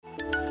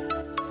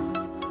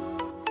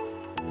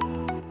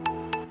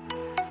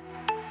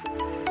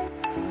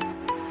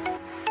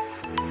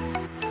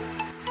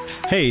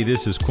Hey,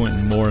 this is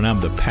Quintin Moore, and I'm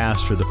the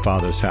pastor of the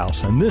Father's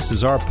House, and this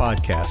is our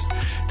podcast.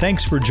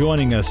 Thanks for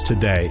joining us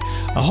today.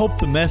 I hope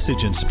the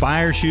message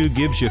inspires you,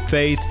 gives you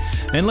faith,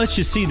 and lets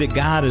you see that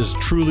God is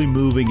truly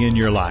moving in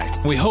your life.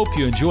 We hope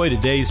you enjoy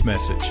today's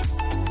message.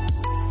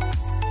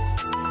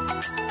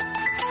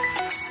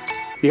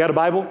 You got a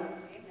Bible?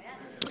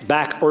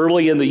 Back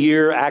early in the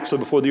year, actually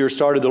before the year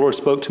started, the Lord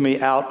spoke to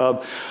me out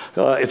of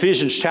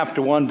Ephesians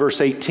chapter 1,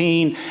 verse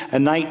 18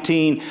 and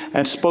 19,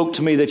 and spoke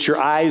to me that your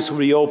eyes would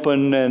be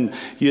open and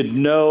you'd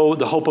know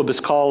the hope of His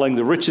calling,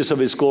 the riches of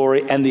His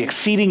glory, and the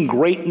exceeding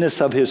greatness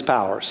of His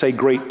power. Say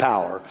great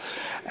power.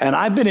 And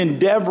I've been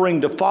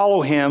endeavoring to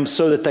follow Him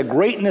so that the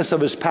greatness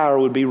of His power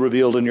would be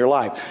revealed in your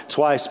life. That's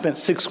why I spent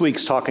 6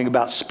 weeks talking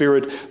about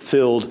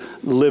Spirit-filled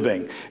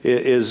living.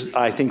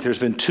 I think there's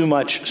been too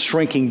much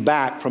shrinking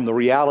back from the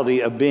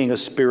reality of being a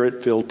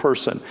Spirit-filled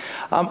person.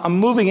 I'm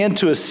moving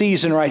into a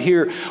season right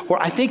here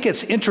where I think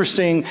it's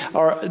interesting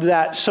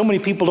that so many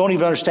people don't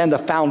even understand the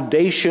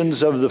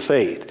foundations of the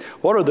faith.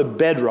 What are the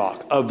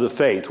bedrock of the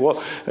faith?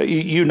 Well,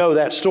 you know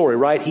that story,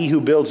 right? He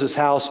who builds his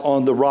house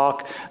on the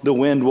rock, the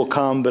wind will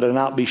come, but it'll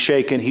not be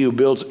shaken. He who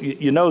builds,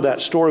 you know that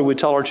story we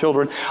tell our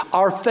children.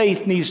 Our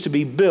faith needs to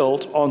be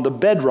built on the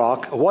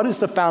bedrock. What is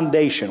the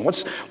foundation?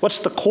 What's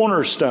the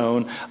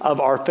cornerstone of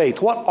our faith?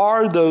 What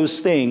are those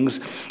things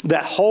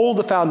that hold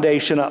the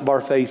foundation of our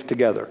faith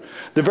together?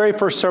 The very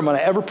first sermon I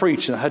ever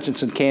preached in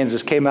Hutchinson,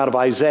 Kansas came out of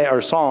Isaiah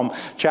or Psalm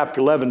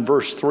chapter 11,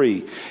 verse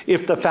 3.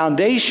 If the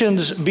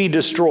foundations be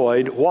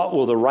destroyed, what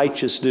will the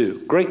righteous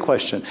do? Great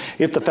question.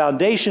 If the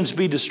foundations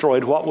be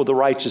destroyed, what will the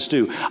righteous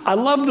do? I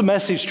love the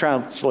Message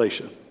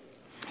translation.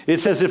 It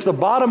says, if the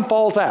bottom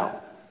falls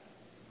out,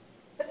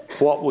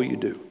 what will you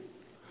do?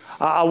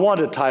 I want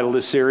to title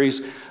this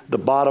series, The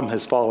Bottom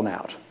Has Fallen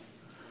Out.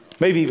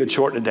 Maybe even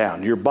shorten it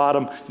down. Your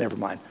bottom, never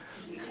mind.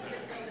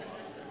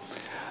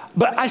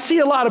 But I see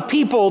a lot of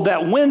people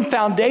that when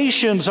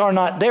foundations are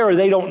not there,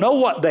 they don't know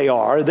what they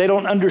are, they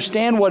don't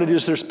understand what it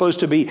is they're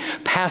supposed to be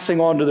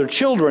passing on to their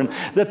children,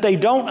 that they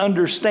don't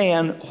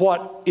understand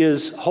what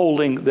is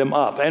holding them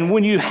up. And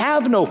when you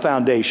have no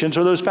foundations,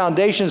 or those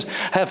foundations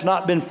have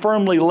not been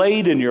firmly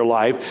laid in your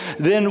life,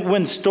 then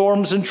when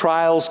storms and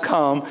trials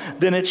come,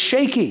 then it's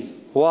shaky.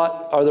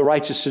 What are the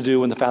righteous to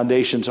do when the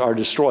foundations are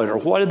destroyed? Or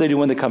what do they do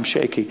when they come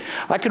shaky?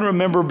 I can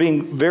remember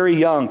being very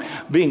young,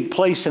 being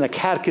placed in a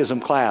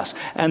catechism class,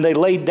 and they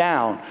laid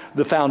down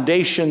the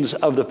foundations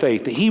of the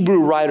faith. The Hebrew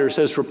writer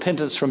says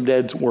repentance from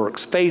dead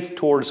works, faith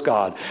towards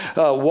God,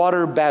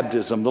 water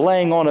baptism, the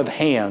laying on of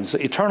hands,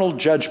 eternal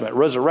judgment,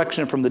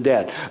 resurrection from the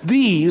dead.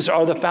 These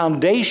are the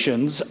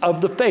foundations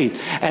of the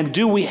faith. And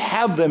do we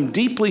have them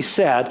deeply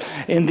set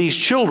in these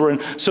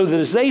children so that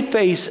as they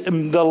face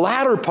the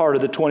latter part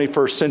of the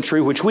 21st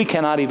century, which we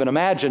cannot even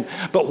imagine,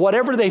 but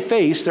whatever they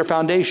face, their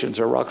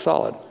foundations are rock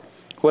solid.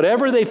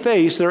 Whatever they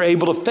face, they're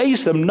able to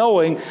face them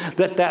knowing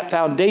that that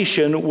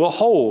foundation will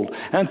hold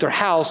and their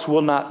house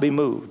will not be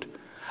moved.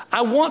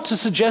 I want to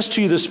suggest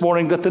to you this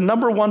morning that the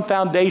number one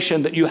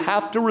foundation that you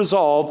have to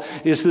resolve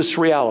is this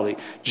reality.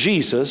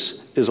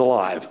 Jesus is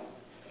alive.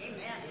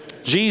 Amen.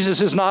 Jesus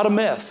is not a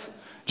myth.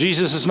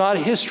 Jesus is not a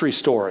history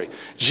story.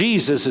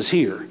 Jesus is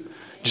here.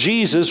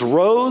 Jesus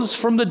rose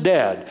from the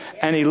dead,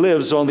 and He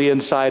lives on the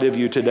inside of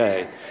you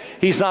today.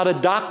 He's not a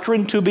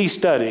doctrine to be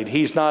studied.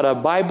 He's not a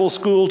Bible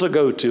school to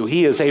go to.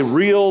 He is a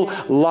real,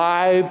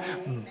 live,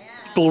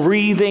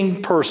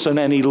 breathing person,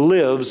 and He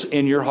lives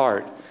in your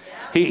heart.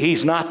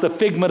 He's not the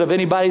figment of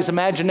anybody's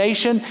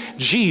imagination.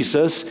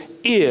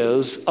 Jesus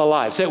is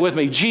alive. Say it with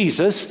me.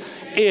 Jesus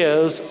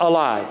is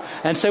alive.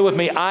 And say with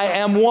me, I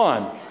am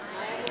one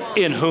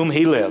in whom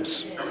He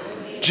lives.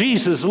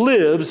 Jesus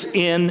lives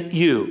in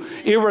you.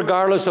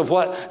 Irregardless of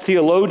what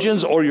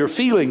theologians or your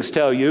feelings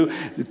tell you,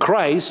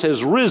 Christ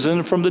has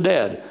risen from the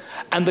dead.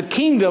 And the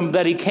kingdom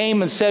that He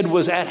came and said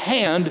was at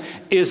hand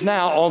is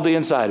now on the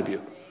inside of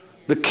you.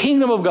 The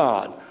kingdom of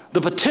God,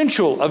 the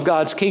potential of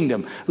God's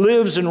kingdom,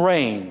 lives and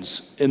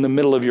reigns in the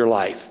middle of your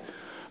life.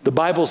 The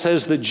Bible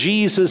says that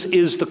Jesus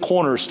is the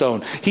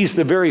cornerstone. He's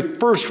the very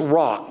first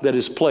rock that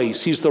is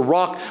placed. He's the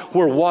rock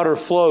where water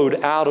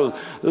flowed out of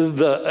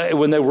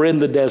when they were in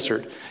the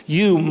desert.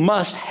 You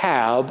must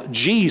have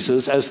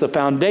Jesus as the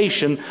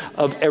foundation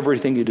of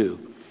everything you do.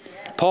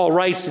 Paul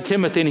writes to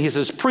Timothy and he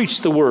says,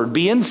 preach the word,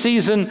 be in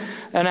season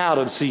and out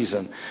of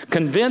season.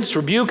 Convince,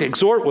 rebuke,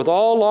 exhort with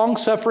all long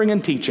suffering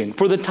and teaching.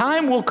 For the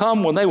time will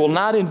come when they will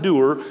not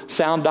endure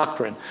sound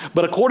doctrine,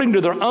 but according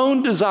to their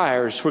own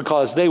desires,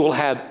 because they will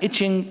have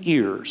itching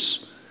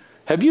ears.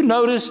 Have you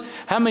noticed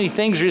how many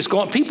things are just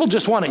going? People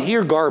just want to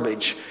hear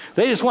garbage.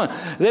 They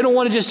don't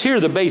want to just hear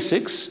the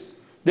basics.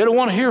 They don't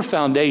want to hear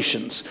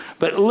foundations.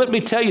 But let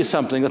me tell you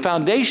something. The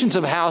foundations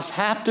of a house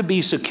have to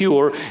be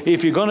secure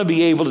if you're going to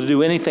be able to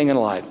do anything in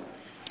life.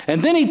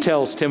 And then he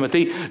tells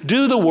Timothy,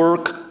 do the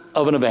work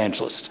of an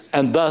evangelist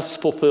and thus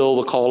fulfill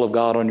the call of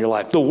God on your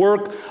life. The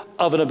work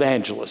of an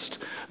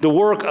evangelist. The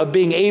work of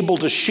being able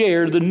to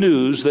share the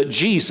news that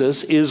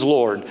Jesus is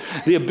Lord.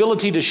 The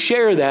ability to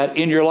share that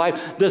in your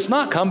life does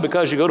not come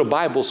because you go to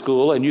Bible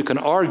school and you can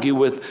argue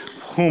with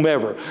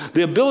whomever.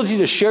 The ability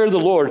to share the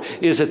Lord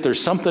is that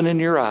there's something in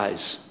your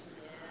eyes.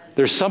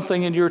 There's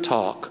something in your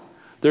talk.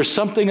 There's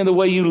something in the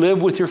way you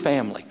live with your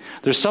family.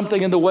 There's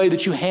something in the way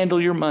that you handle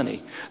your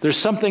money. There's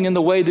something in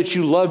the way that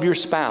you love your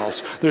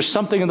spouse. There's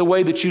something in the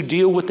way that you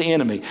deal with the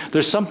enemy.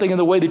 There's something in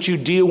the way that you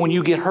deal when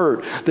you get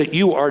hurt, that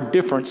you are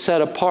different,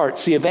 set apart.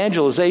 See,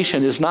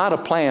 evangelization is not a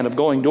plan of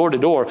going door to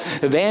door.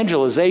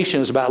 Evangelization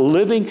is about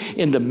living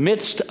in the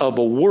midst of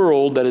a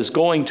world that is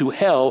going to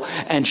hell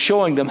and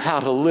showing them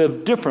how to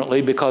live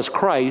differently because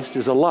Christ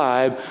is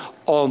alive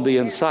on the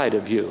inside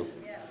of you.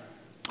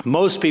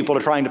 Most people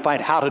are trying to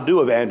find how to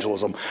do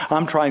evangelism.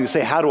 I'm trying to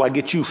say, how do I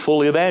get you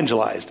fully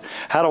evangelized?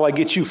 How do I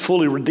get you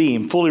fully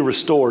redeemed, fully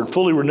restored,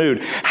 fully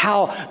renewed?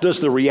 How does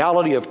the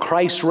reality of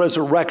Christ's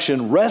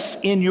resurrection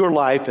rest in your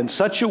life in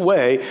such a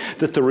way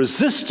that the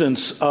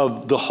resistance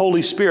of the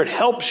Holy Spirit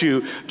helps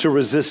you to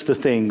resist the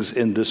things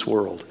in this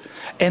world?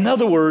 In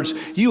other words,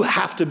 you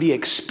have to be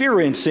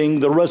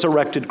experiencing the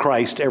resurrected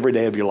Christ every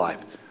day of your life.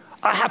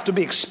 I have to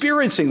be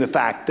experiencing the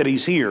fact that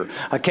he's here.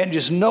 I can't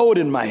just know it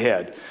in my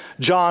head.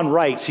 John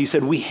writes, he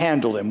said, we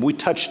handled him, we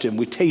touched him,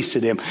 we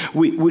tasted him,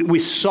 we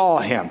saw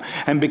him.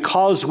 And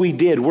because we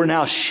did, we're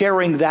now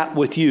sharing that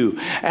with you.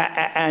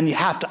 And you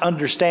have to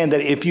understand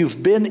that if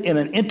you've been in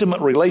an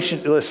intimate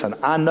relationship, listen,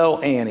 I know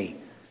Annie.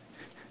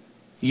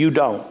 You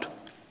don't.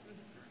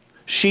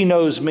 She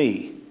knows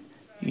me.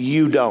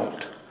 You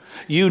don't.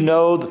 You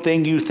know the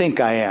thing you think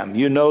I am.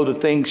 You know the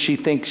thing she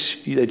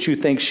thinks that you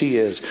think she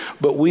is.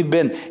 But we've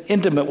been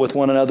intimate with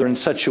one another in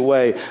such a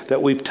way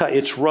that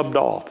it's rubbed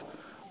off.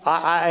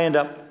 I end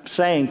up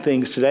saying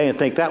things today and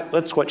think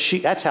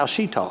that's how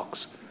she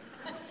talks.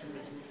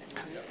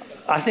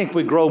 I think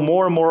we grow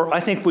more and more. I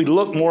think we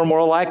look more and more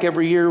alike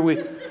every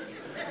year.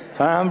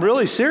 I'm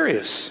really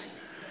serious.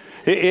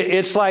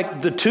 It's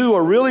like the two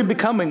are really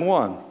becoming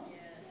one.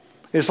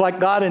 It's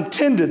like God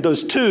intended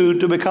those two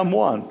to become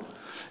one.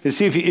 You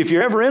see, if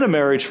you're ever in a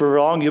marriage for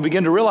long, you'll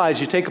begin to realize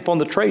you take upon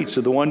the traits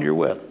of the one you're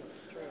with.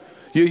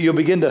 You'll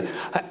begin to,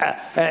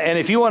 and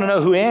if you want to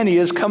know who Annie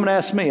is, come and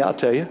ask me. I'll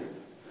tell you.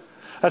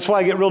 That's why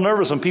I get real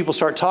nervous when people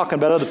start talking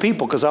about other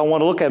people, because I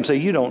want to look at them and say,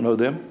 you don't know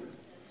them.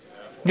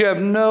 You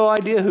have no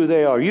idea who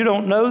they are. You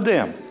don't know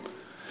them.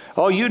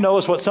 All you know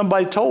is what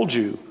somebody told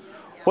you.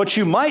 What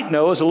you might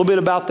know is a little bit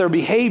about their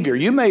behavior.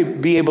 You may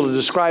be able to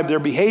describe their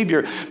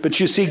behavior, but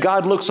you see,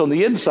 God looks on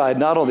the inside,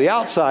 not on the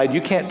outside. You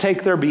can't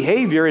take their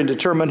behavior and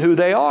determine who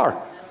they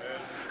are,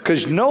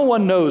 because no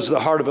one knows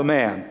the heart of a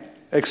man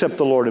except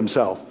the Lord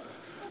himself.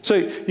 So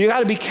you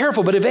got to be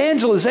careful. But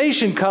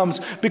evangelization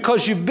comes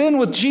because you've been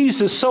with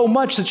Jesus so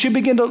much that you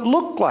begin to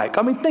look like.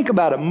 I mean, think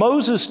about it.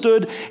 Moses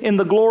stood in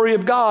the glory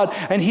of God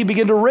and he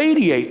began to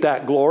radiate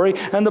that glory.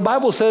 And the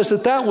Bible says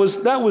that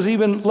was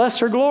even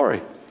lesser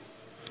glory.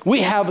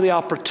 We have the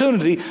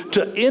opportunity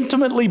to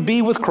intimately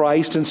be with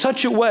Christ in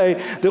such a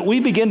way that we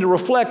begin to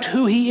reflect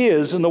who he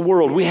is in the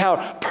world. We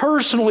have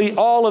personally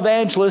all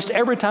evangelists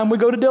every time we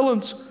go to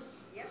Dillon's.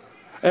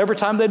 Every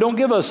time they don't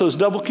give us those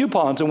double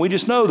coupons, and we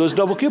just know those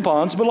double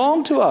coupons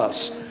belong to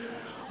us.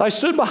 I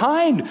stood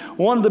behind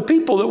one of the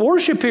people that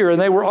worship here, and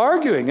they were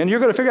arguing, and you're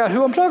going to figure out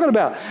who I'm talking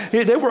about.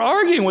 They were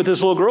arguing with this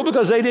little girl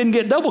because they didn't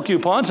get double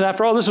coupons, and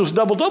after all, this was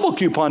double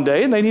coupon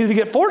day, and they needed to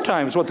get 4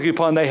 times what the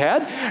coupon they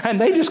had, and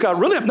they just got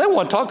really, they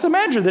want to talk to the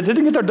manager that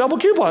didn't get their double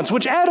coupons,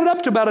 which added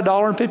up to about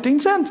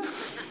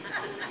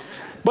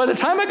 $1.15. By the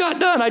time I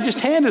got done, I just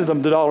handed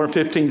them the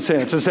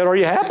 $1.15 and said, are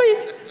you happy?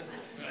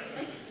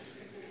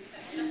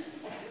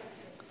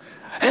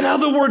 In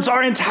other words,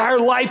 our entire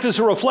life is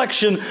a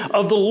reflection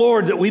of the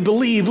Lord that we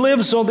believe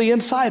lives on the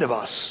inside of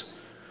us.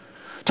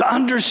 To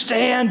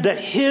understand that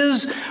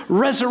his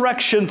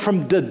resurrection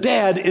from the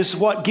dead is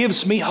what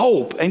gives me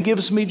hope and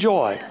gives me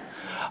joy.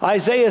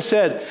 Isaiah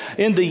said,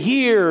 in the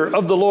year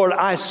of the Lord,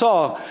 I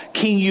saw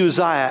King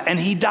Uzziah, and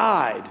he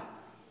died.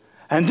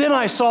 And then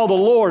I saw the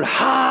Lord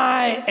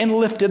high and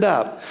lifted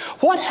up.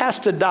 What has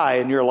to die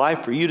in your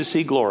life for you to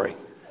see glory?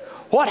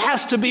 What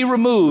has to be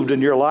removed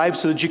in your life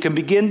so that you can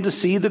begin to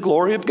see the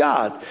glory of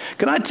God?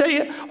 Can I tell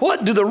you,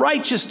 what do the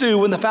righteous do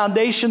when the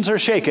foundations are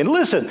shaken?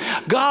 Listen,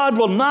 God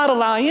will not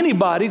allow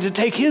anybody to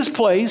take his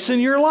place in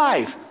your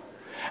life.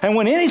 And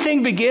when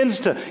anything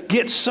begins to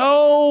get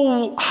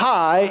so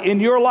high in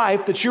your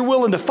life that you're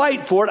willing to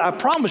fight for it, I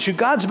promise you,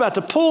 God's about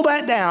to pull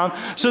that down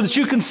so that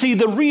you can see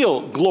the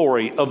real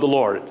glory of the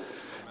Lord.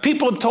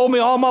 People have told me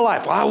all my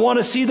life, well, I want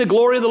to see the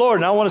glory of the Lord.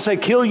 And I want to say,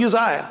 kill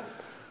Uzziah.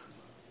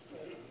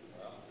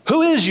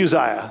 Who is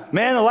Uzziah?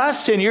 Man, in the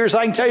last 10 years,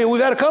 I can tell you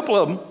we've had a couple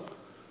of them.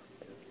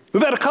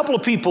 We've had a couple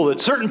of people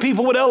that certain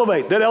people would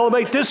elevate. They'd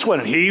elevate this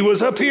one. He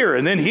was up here.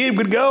 And then he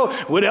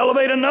would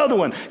elevate another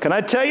one. Can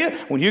I tell you,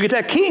 when you get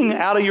that king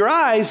out of your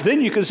eyes,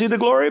 then you can see the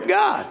glory of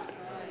God.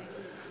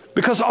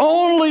 Because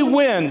only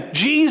when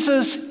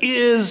Jesus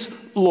is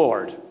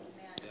Lord,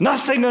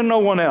 nothing and no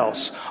one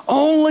else,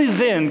 only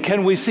then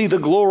can we see the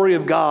glory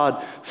of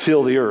God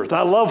fill the earth.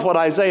 I love what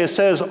Isaiah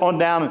says on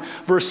down in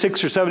verse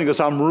 6 or 7. He goes,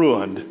 I'm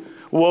ruined.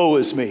 Woe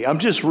is me. I'm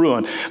just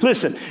ruined.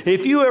 Listen,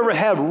 if you ever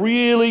have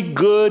really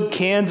good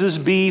Kansas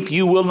beef,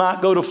 you will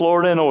not go to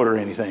Florida and order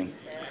anything.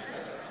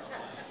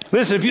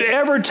 Listen, if you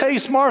ever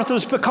taste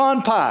Martha's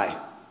pecan pie,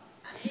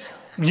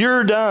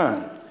 you're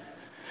done.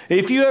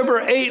 If you ever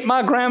ate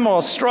my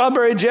grandma's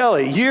strawberry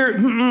jelly,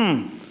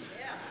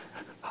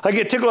 I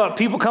get tickled up.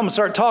 People come and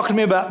start talking to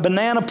me about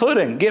banana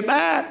pudding. Get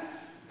back.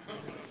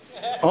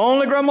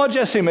 Only Grandma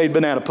Jessie made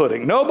banana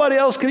pudding. Nobody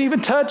else can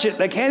even touch it.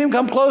 They can't even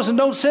come close, and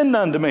don't send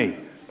none to me.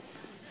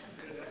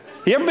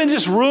 You ever been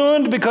just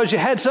ruined because you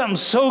had something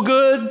so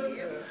good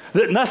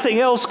that nothing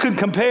else could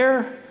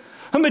compare?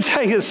 Let me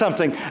tell you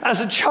something.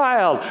 As a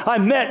child, I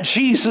met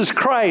Jesus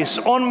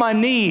Christ on my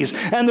knees,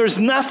 and there's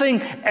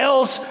nothing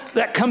else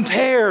that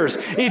compares.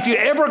 If you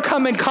ever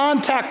come in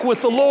contact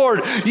with the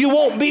Lord, you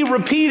won't be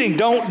repeating,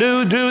 don't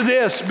do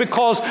this,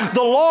 because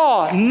the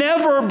law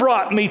never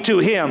brought me to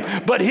Him,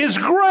 but His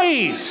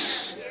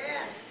grace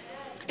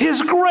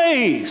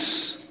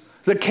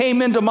that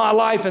came into my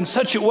life in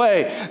such a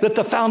way that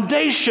the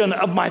foundation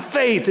of my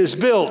faith is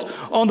built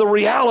on the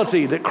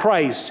reality that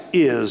Christ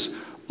is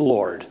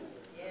Lord.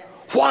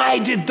 Why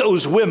did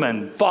those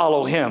women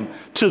follow Him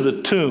to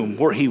the tomb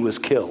where He was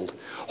killed?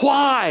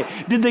 Why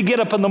did they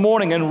get up in the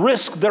morning and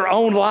risk their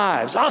own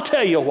lives? I'll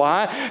tell you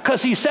why.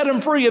 Because He set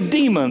them free of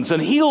demons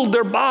and healed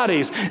their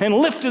bodies and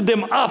lifted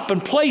them up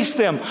and placed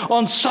them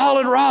on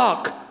solid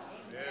rock.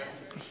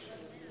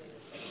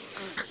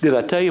 Did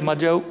I tell you my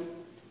joke?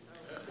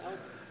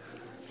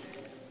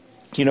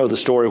 You know the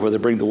story where they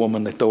bring the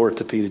woman, they throw her at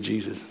the feet of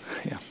Jesus.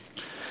 Yeah.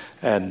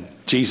 And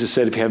Jesus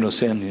said, if you have no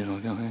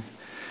sin, go ahead.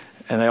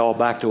 And they all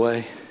backed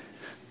away.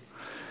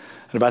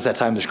 And about that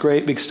time, this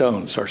great big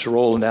stone starts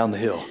rolling down the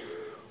hill.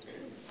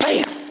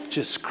 Bam!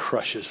 Just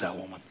crushes that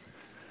woman.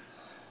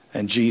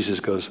 And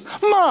Jesus goes,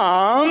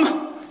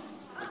 Mom!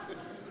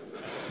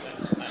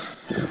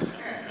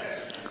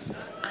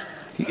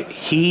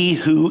 He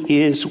who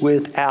is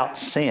without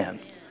sin.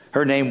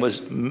 Her name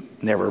was,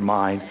 never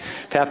mind.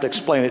 If I have to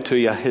explain it to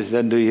you, it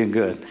doesn't do you any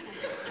good.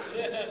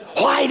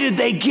 Why did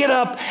they get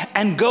up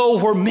and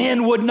go where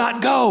men would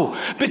not go?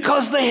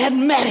 Because they had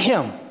met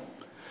Him.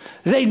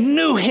 They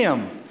knew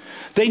Him.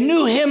 They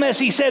knew Him as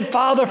He said,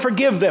 Father,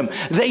 forgive them.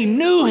 They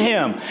knew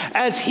Him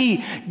as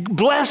He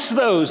blessed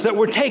those that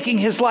were taking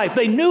His life.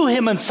 They knew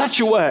Him in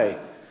such a way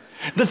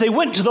that they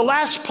went to the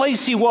last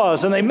place He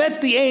was, and they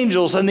met the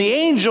angels, and the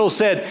angels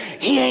said,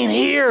 He ain't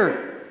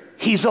here.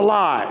 He's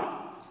alive.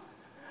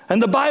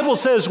 And the Bible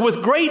says,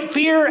 with great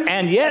fear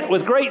and yet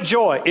with great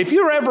joy. If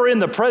you're ever in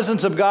the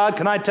presence of God,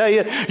 can I tell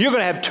you, you're going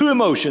to have two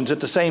emotions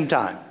at the same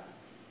time.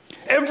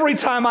 Every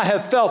time I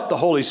have felt the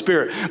Holy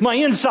Spirit, my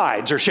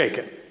insides are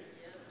shaking.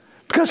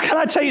 Because can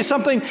I tell you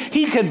something?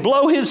 He can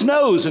blow His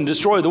nose and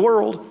destroy the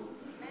world.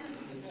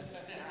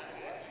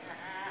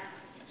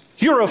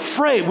 You're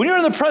afraid. When you're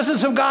in the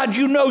presence of God,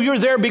 you know you're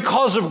there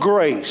because of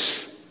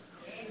grace.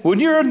 When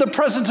you're in the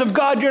presence of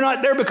God, you're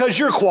not there because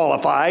you're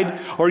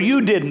qualified or you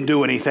didn't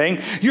do anything.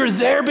 You're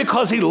there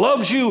because He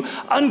loves you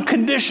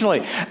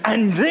unconditionally.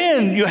 And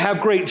then you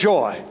have great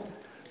joy.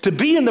 To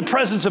be in the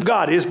presence of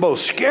God is both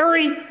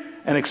scary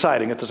and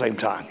exciting at the same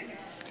time.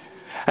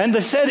 And they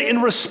said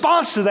in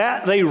response to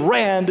that, they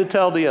ran to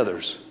tell the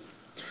others.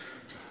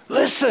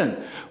 Listen,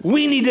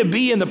 we need to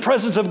be in the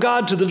presence of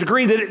God to the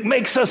degree that it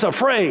makes us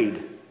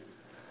afraid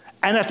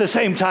and at the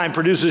same time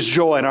produces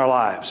joy in our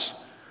lives.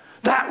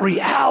 That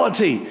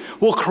reality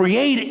will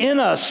create in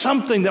us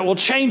something that will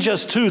change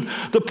us to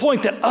the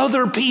point that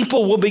other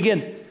people will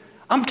begin.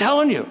 I'm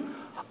telling you,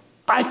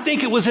 I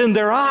think it was in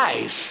their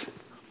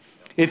eyes.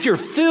 If you're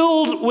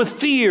filled with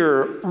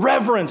fear,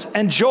 reverence,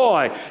 and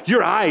joy,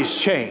 your eyes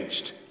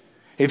changed.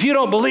 If you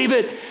don't believe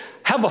it,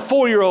 have a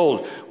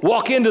 4-year-old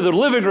walk into the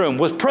living room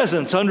with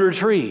presents under a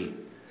tree.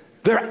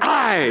 Their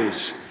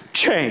eyes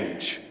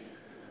change.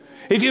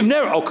 If you've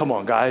never, oh, come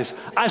on, guys.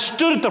 I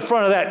stood at the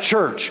front of that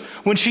church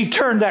when she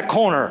turned that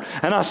corner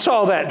and I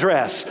saw that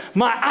dress.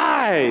 My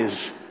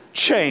eyes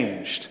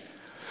changed.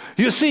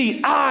 You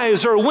see,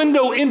 eyes are a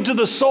window into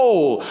the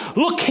soul.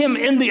 Look Him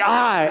in the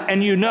eye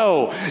and you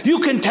know. You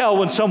can tell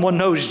when someone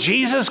knows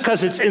Jesus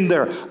because it's in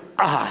their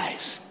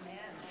eyes.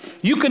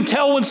 You can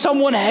tell when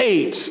someone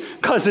hates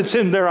because it's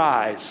in their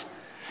eyes.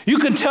 You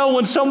can tell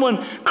when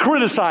someone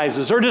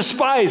criticizes or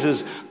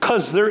despises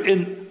because they're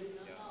in.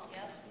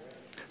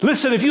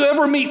 Listen, if you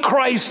ever meet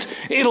Christ,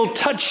 it'll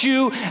touch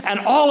you, and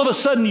all of a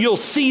sudden you'll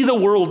see the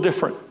world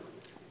different.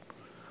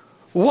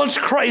 Once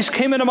Christ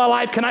came into my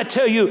life, can I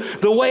tell you,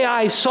 the way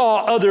I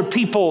saw other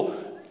people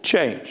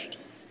changed.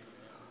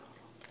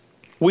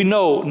 We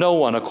know no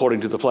one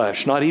according to the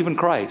flesh, not even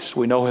Christ.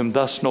 We know Him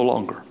thus no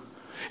longer.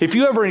 If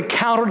you ever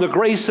encounter the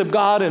grace of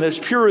God in its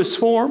purest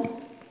form,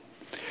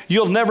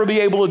 you'll never be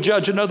able to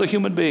judge another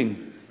human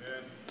being.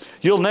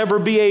 You'll never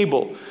be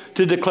able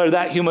to declare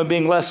that human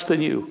being less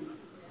than you.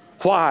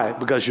 Why?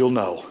 Because you'll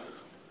know.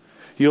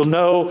 You'll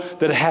know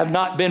that had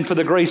not been for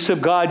the grace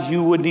of God,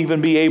 you wouldn't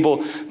even be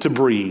able to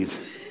breathe.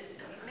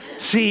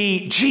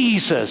 See,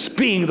 Jesus,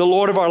 being the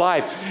Lord of our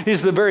life,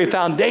 is the very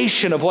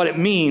foundation of what it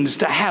means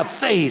to have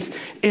faith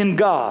in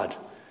God.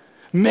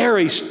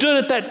 Mary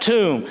stood at that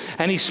tomb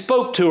and He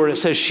spoke to her and it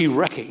says she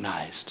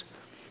recognized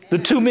The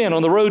two men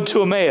on the road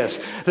to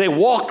Emmaus, they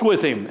walked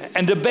with him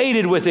and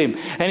debated with him.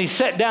 And he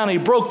sat down and he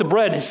broke the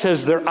bread. And it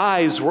says their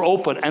eyes were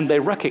open and they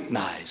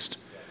recognized.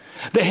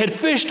 They had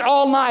fished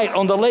all night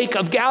on the lake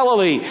of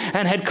Galilee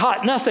and had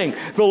caught nothing.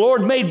 The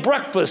Lord made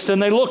breakfast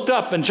and they looked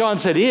up and John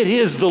said, "It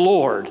is the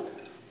Lord."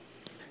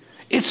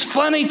 It's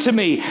funny to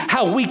me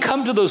how we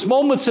come to those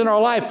moments in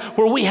our life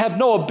where we have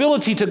no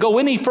ability to go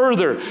any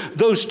further.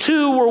 Those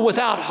two were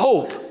without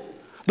hope.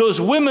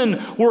 Those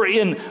women were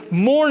in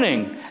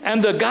mourning,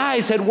 and the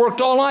guys had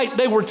worked all night.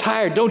 They were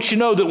tired. Don't you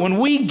know that when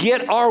we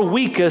get our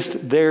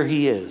weakest, there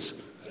he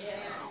is.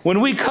 When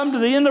we come to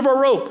the end of our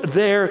rope,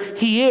 there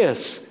he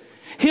is.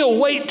 He'll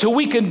wait till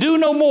we can do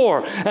no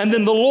more, and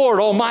then the Lord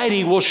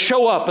Almighty will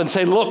show up and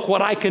say, "Look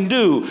what I can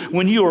do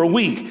when you are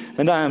weak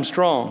and I am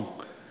strong."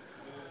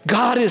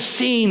 God is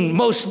seen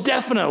most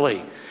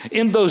definitely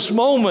in those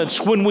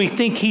moments when we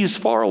think he's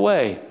far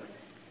away.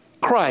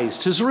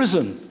 Christ is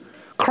risen.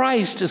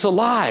 Christ is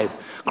alive.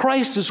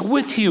 Christ is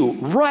with you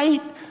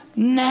right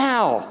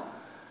now.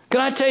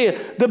 Can I tell you,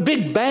 the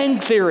Big Bang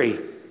Theory.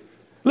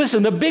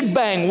 Listen, the Big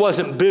Bang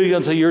wasn't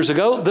billions of years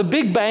ago. The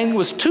Big Bang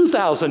was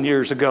 2,000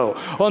 years ago.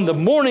 On the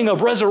morning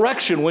of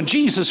resurrection, when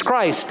Jesus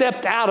Christ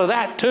stepped out of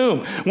that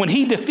tomb, when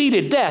he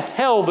defeated death,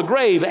 hell, the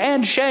grave,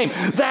 and shame,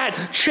 that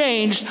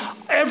changed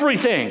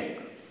everything.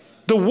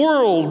 The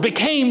world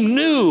became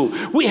new.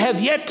 We have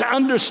yet to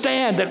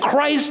understand that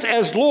Christ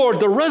as Lord,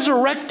 the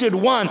resurrected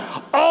one,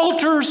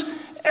 alters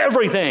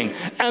everything.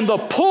 And the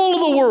pull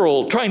of the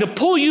world, trying to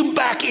pull you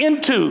back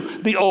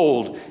into the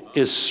old,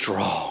 is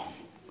strong.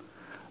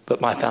 But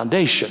my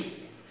foundation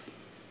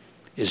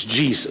is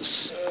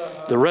Jesus,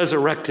 the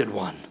resurrected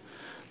one,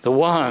 the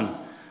one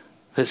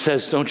that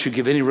says, don't you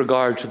give any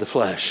regard to the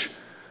flesh,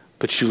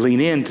 but you lean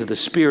into the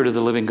Spirit of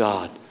the living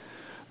God.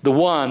 The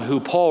one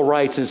who Paul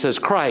writes and says,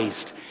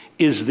 Christ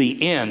is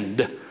the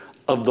end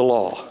of the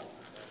law.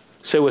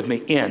 Say with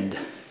me, end.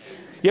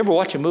 You ever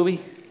watch a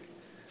movie?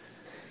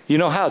 You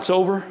know how it's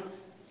over?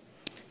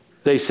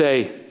 They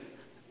say,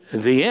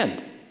 the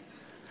end.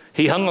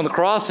 He hung on the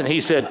cross and he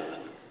said,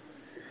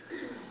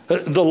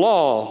 the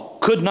law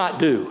could not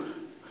do.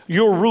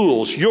 Your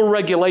rules, your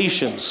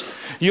regulations,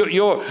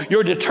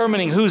 you're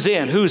determining who's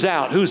in, who's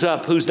out, who's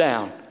up, who's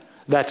down.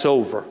 That's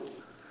over.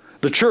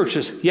 The church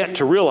is yet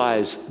to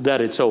realize that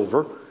it's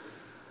over.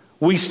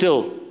 We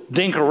still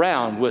dink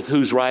around with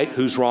who's right,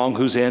 who's wrong,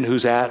 who's in,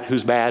 who's out,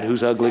 who's bad,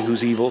 who's ugly,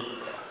 who's evil.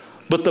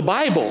 But the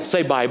Bible,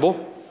 say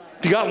Bible.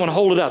 If you got one,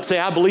 hold it up. Say,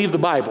 I believe the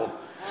Bible.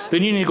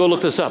 Then you need to go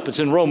look this up. It's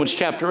in Romans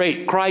chapter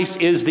 8. Christ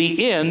is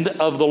the end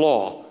of the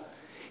law.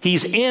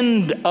 He's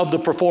end of the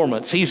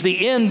performance. He's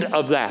the end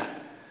of that.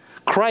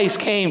 Christ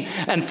came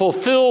and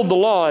fulfilled the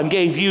law and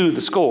gave you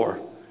the score.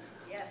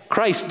 Yes.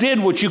 Christ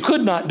did what you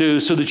could not do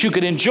so that you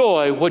could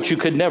enjoy what you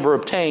could never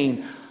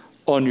obtain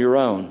on your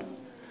own.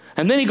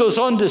 And then he goes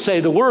on to say,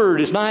 the word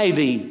is nigh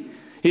thee.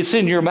 It's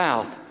in your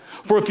mouth.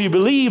 For if you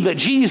believe that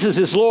Jesus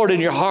is Lord in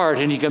your heart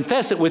and you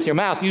confess it with your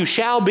mouth, you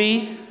shall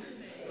be.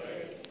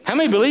 How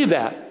many believe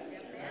that?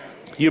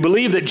 You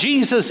believe that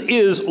Jesus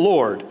is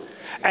Lord.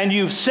 And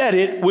you've said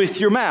it with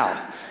your mouth.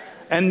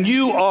 And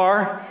you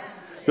are,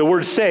 the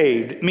word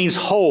saved means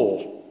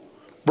whole,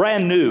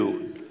 brand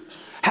new.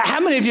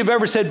 How many of you have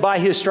ever said, by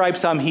his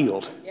stripes I'm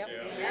healed? Yep.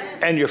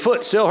 And your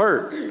foot still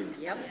hurt?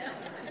 Yep.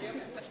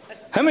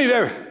 How many of you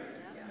ever?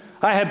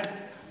 I have,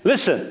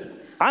 listen,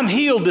 I'm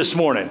healed this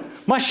morning.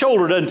 My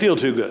shoulder doesn't feel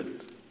too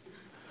good.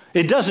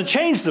 It doesn't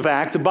change the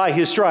fact that by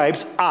his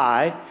stripes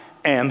I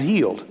am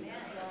healed.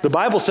 The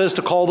Bible says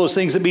to call those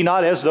things that be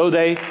not as though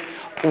they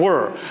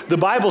were. The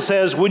Bible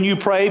says when you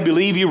pray,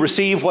 believe you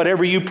receive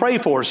whatever you pray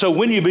for. So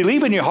when you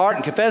believe in your heart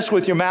and confess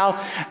with your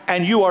mouth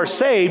and you are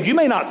saved, you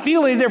may not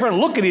feel any different,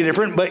 look any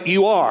different, but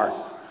you are.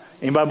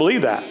 Anybody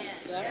believe that?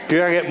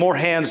 Could I get more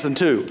hands than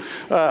two?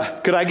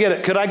 Could I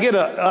get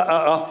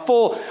a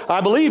full,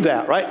 I believe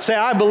that, right? Say,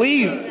 I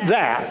believe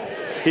that.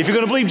 If you're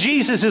going to believe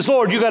Jesus is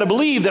Lord, you got to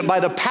believe that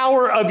by the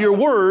power of your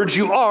words,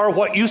 you are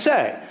what you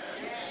say.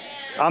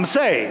 I'm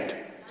saved.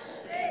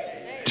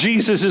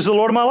 Jesus is the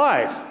Lord of my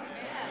life.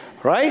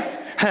 Right?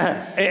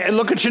 And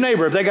look at your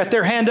neighbor. If they got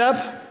their hand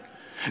up,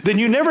 then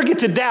you never get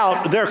to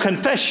doubt their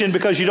confession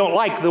because you don't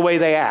like the way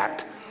they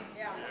act.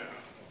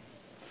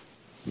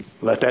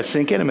 Let that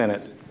sink in a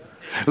minute.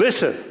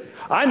 Listen,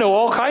 I know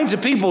all kinds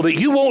of people that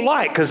you won't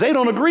like because they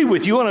don't agree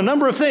with you on a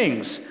number of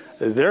things.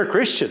 They're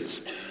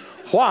Christians.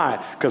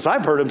 Why? Because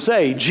I've heard them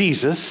say,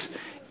 Jesus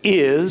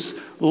is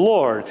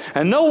Lord.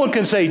 And no one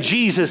can say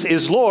Jesus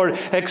is Lord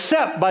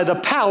except by the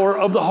power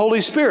of the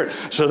Holy Spirit.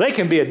 So they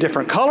can be a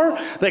different color.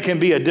 They can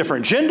be a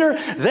different gender.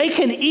 They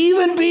can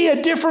even be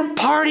a different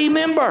party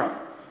member.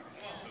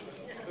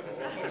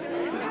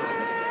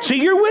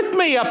 See, you're with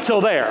me up till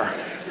there.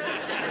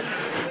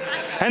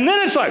 And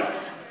then it's like,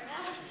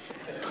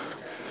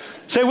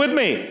 say with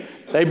me,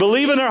 they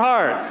believe in their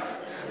heart.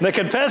 They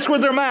confess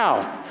with their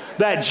mouth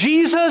that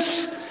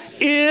Jesus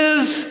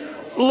is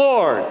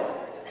Lord.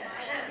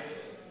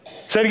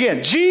 Say it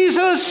again.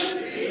 Jesus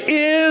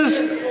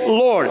is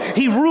Lord.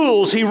 He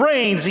rules, He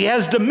reigns, He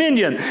has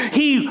dominion.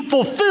 He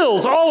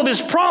fulfills all of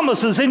His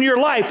promises in your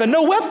life, and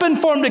no weapon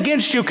formed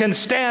against you can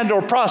stand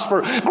or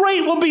prosper.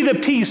 Great will be the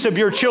peace of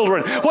your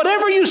children.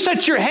 Whatever you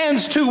set your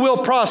hands to will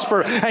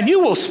prosper, and you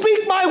will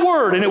speak my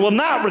word, and it will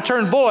not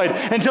return void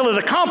until it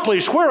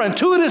accomplish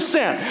whereunto it is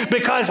sent,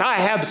 because I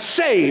have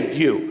saved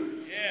you.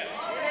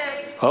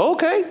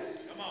 Okay.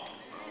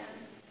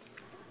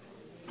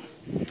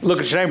 Look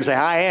at your neighbor and say,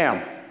 I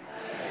am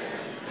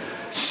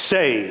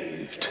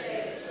saved.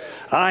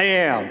 I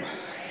am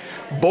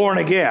born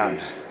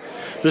again.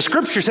 The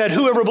scripture said,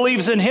 whoever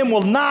believes in him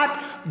will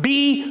not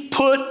be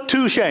put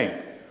to shame.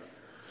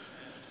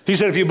 He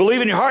said, if you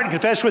believe in your heart and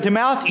confess with your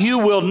mouth, you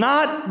will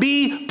not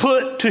be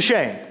put to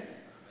shame.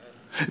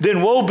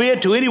 Then woe be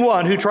it to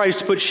anyone who tries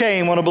to put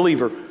shame on a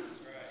believer.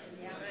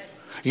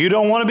 You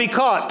don't want to be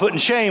caught putting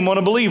shame on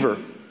a believer.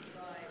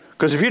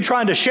 Because if you're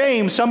trying to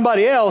shame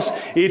somebody else,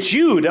 it's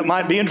you that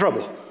might be in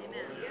trouble.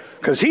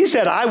 Because he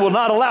said, I will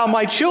not allow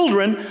my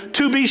children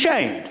to be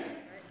shamed.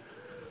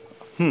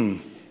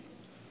 The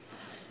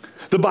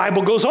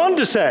Bible goes on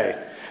to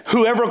say,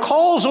 whoever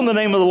calls on the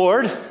name of the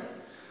Lord,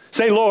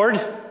 say,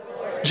 Lord,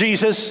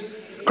 Jesus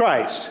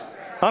Christ,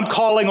 I'm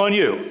calling on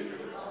you.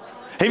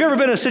 Have you ever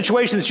been in a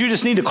situation that you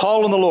just need to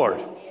call on the Lord?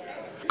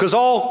 Because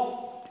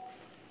all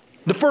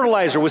the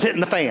fertilizer was hitting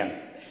the fan.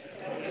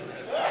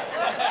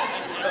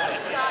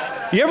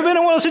 You ever been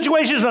in one of those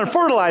situations where the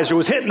fertilizer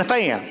was hitting the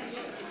fan?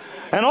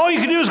 And all you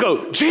can do is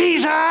go,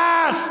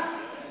 Jesus!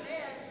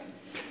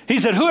 He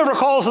said, whoever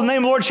calls on the name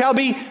of the Lord shall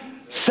be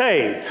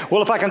saved.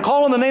 Well, if I can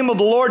call on the name of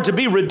the Lord to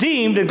be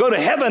redeemed and go to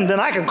heaven, then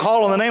I can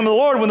call on the name of the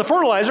Lord when the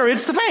fertilizer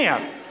hits the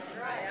fan.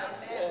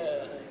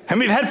 How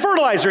many have had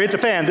fertilizer hit the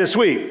fan this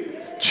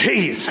week?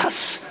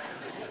 Jesus.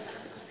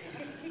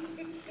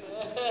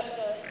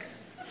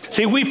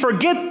 See, we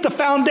forget the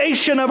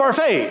foundation of our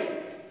faith.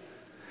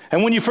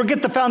 And when you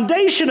forget the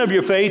foundation of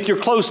your faith, you're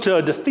close to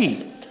a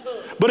defeat.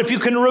 But if you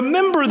can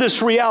remember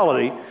this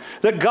reality,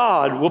 that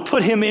God will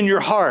put him in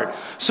your heart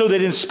so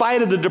that in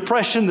spite of the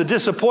depression, the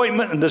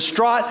disappointment, and the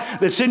distraught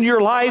that's in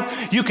your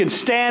life, you can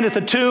stand at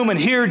the tomb and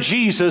hear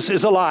Jesus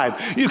is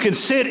alive. You can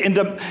sit in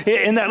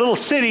that little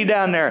city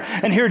down there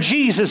and hear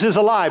Jesus is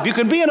alive. You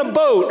can be in a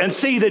boat and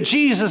see that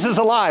Jesus is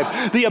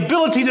alive. The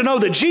ability to know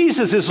that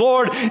Jesus is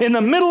Lord in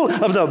the middle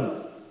of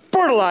the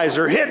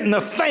fertilizer hitting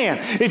the fan.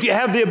 If you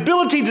have the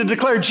ability to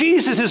declare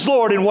Jesus is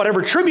Lord in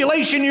whatever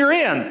tribulation you're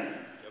in,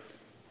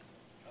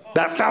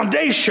 that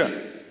foundation.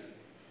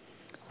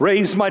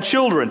 Raise my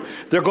children.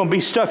 There's going to be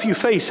stuff you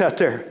face out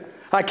there.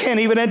 I can't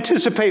even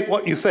anticipate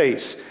what you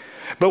face.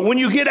 But when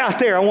you get out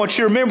there, I want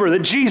you to remember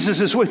that Jesus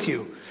is with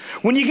you.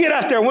 When you get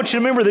out there, I want you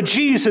to remember that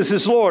Jesus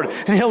is Lord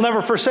and he'll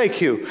never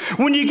forsake you.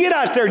 When you get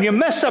out there and you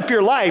mess up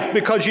your life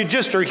because you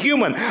just are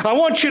human, I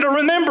want you to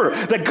remember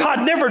that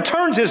God never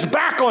turns his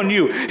back on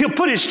you. He'll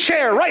put his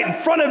chair right in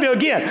front of you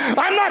again.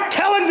 I'm not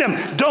telling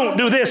them don't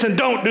do this and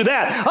don't do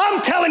that.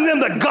 I'm telling them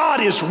that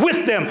God is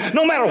with them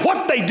no matter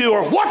what they do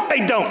or what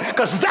they don't,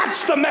 because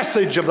that's the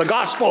message of the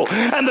gospel.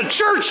 And the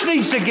church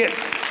needs to get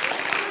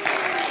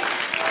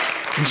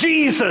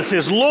Jesus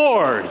is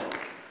Lord.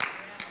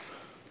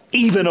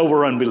 Even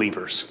over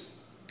unbelievers.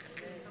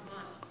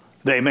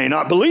 They may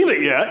not believe it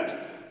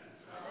yet,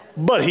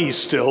 but he's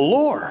still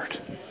Lord.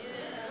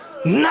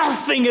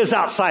 Nothing is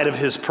outside of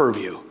his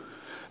purview.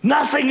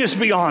 Nothing is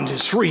beyond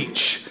his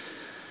reach.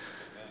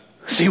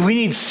 See, we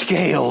need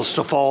scales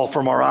to fall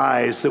from our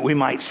eyes that we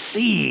might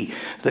see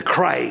the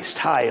Christ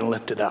high and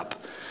lifted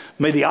up.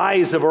 May the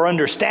eyes of our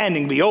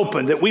understanding be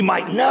opened that we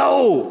might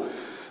know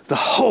the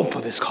hope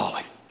of his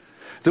calling.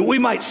 That we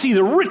might see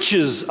the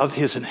riches of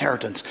his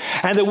inheritance,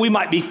 and that we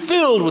might be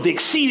filled with the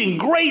exceeding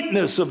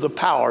greatness of the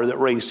power that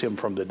raised him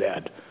from the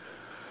dead.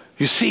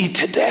 You see,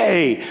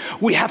 today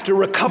we have to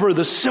recover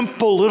the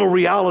simple little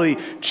reality.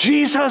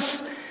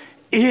 Jesus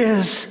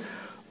is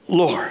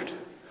Lord.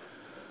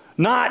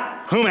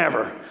 Not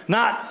whomever,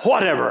 not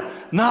whatever,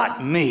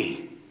 not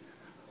me.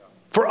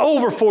 For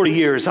over 40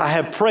 years, I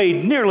have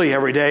prayed nearly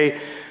every day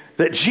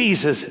that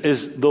Jesus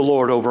is the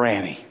Lord over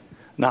Annie,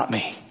 not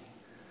me.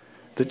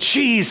 That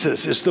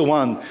Jesus is the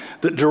one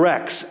that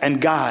directs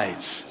and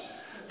guides.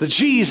 That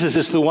Jesus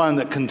is the one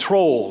that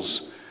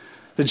controls.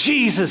 That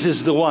Jesus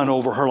is the one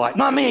over her life,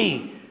 not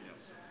me.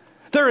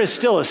 There is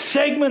still a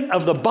segment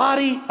of the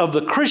body of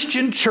the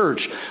Christian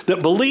church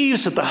that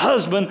believes that the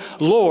husband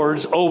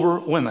lords over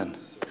women.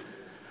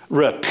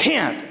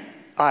 Repent,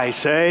 I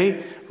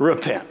say,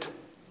 repent.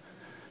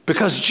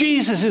 Because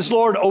Jesus is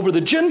Lord over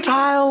the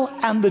Gentile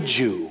and the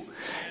Jew.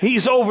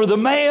 He's over the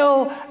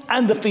male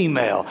and the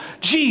female.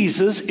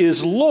 Jesus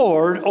is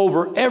Lord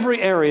over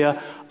every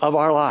area of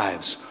our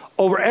lives,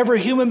 over every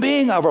human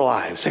being of our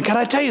lives. And can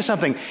I tell you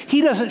something?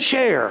 He doesn't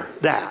share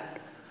that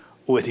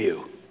with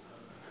you.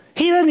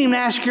 He doesn't even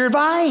ask your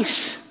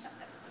advice.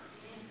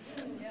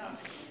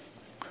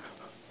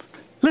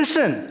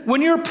 Listen,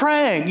 when you're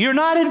praying, you're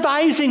not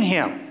advising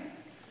him.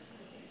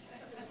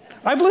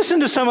 I've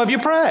listened to some of you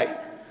pray,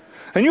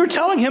 and you're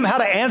telling him how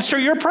to answer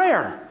your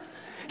prayer.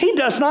 He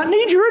does not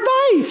need your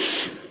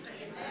advice.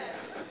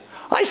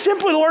 I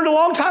simply learned a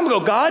long time ago,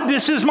 God,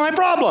 this is my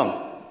problem.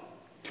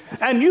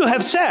 And you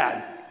have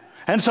said.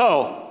 And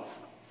so,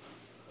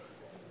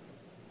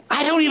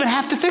 I don't even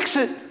have to fix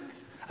it.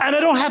 And I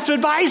don't have to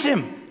advise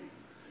him.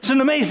 It's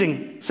an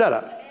amazing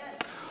setup.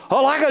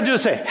 All I got to do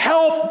is say,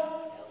 help.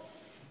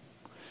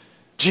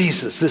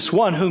 Jesus, this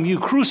one whom you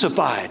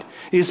crucified,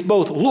 is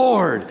both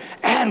Lord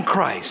and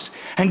Christ.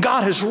 And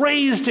God has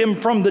raised him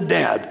from the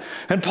dead.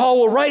 And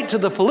Paul will write to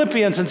the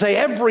Philippians and say,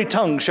 every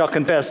tongue shall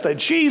confess that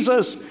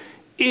Jesus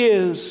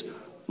is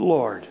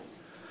Lord.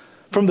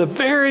 From the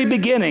very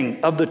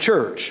beginning of the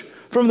church,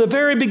 from the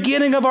very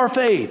beginning of our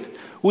faith,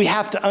 we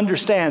have to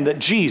understand that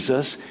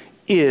Jesus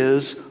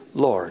is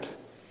Lord.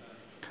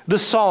 The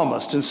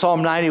psalmist in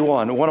Psalm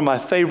 91, one of my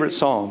favorite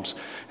psalms,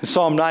 in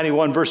Psalm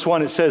 91, verse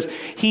 1, it says,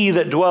 he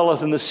that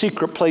dwelleth in the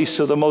secret place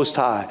of the Most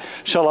High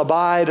shall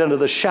abide under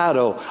the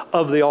shadow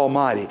of the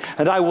Almighty.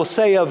 And I will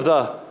say of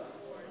the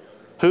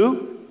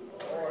who?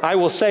 I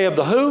will say of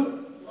the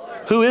who?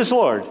 Lord. Who is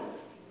Lord?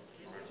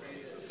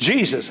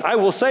 Jesus. I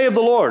will say of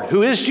the Lord,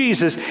 who is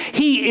Jesus,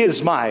 he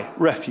is my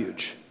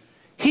refuge.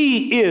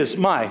 He is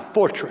my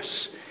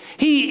fortress.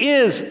 He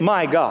is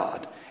my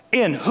God,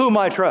 in whom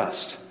I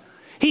trust.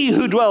 He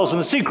who dwells in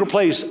the secret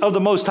place of the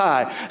Most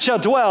High shall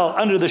dwell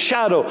under the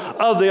shadow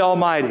of the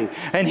Almighty.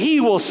 And he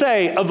will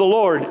say of the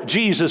Lord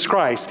Jesus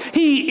Christ,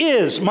 he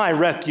is my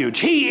refuge.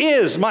 He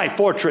is my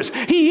fortress.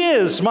 He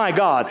is my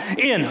God,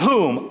 in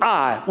whom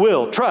I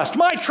will trust.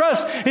 My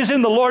trust is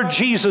in the Lord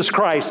Jesus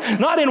Christ,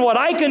 not in what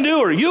I can do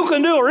or you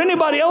can do or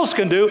anybody else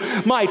can do.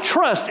 My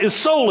trust is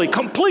solely,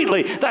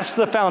 completely, that's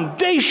the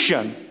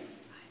foundation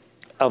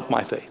of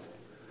my faith.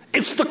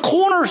 It's the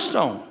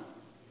cornerstone.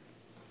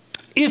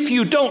 If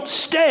you don't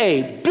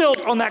stay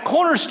built on that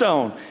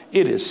cornerstone,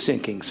 it is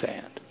sinking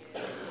sand.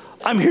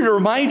 I'm here to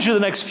remind you the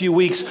next few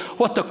weeks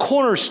what the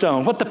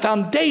cornerstone, what the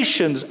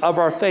foundations of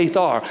our faith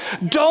are.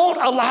 Don't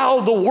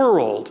allow the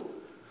world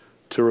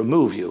to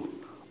remove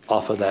you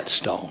off of that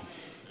stone.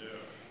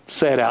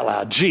 Say it out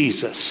loud.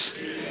 Jesus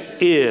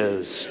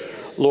is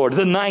Lord.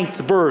 The 9th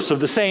verse of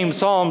the same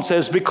psalm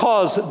says,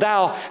 because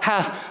thou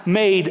hast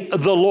made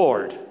the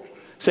Lord.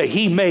 Say,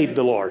 he made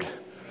the Lord.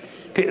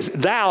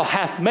 Thou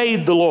hast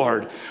made the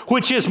Lord,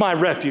 which is my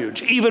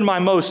refuge, even my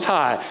Most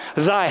High,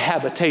 thy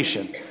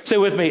habitation. Say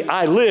with me,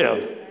 I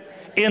live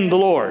in the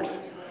Lord.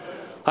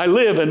 I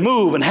live and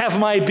move and have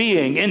my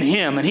being in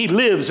him, and he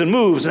lives and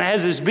moves and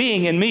has his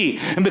being in me.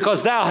 And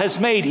because thou hast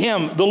made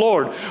him the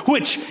Lord,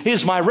 which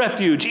is my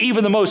refuge,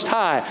 even the Most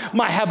High,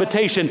 my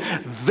habitation,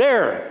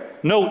 there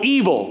no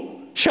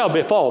evil shall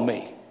befall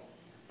me.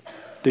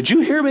 Did you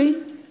hear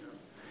me?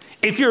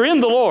 If you're in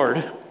the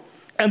Lord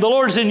and the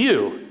Lord's in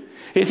you,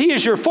 if he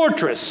is your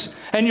fortress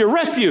and your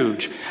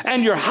refuge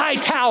and your high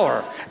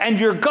tower and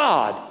your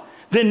God,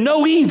 then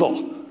no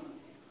evil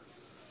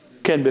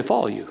can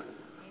befall you.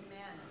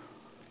 Amen.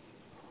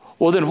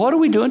 Well, then what are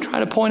we doing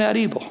trying to point out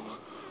evil?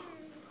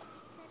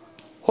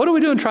 What are we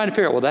doing trying to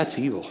figure out, well, that's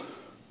evil.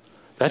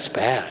 That's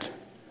bad.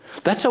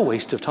 That's a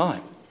waste of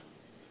time.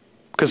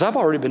 Because I've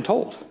already been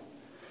told,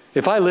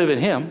 if I live in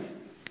him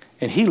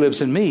and he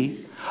lives in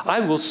me,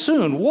 I will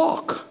soon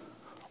walk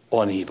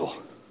on evil.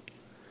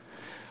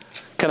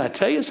 Can I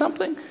tell you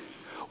something?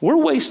 We're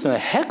wasting a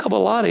heck of a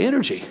lot of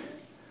energy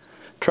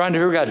trying to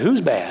figure out who's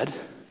bad,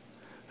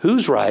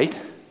 who's right,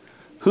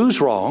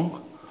 who's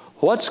wrong,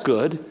 what's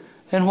good,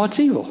 and what's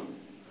evil.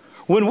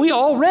 When we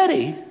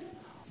already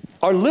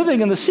are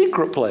living in the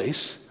secret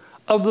place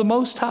of the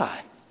Most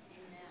High.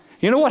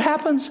 You know what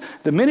happens?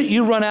 The minute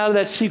you run out of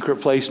that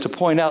secret place to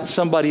point out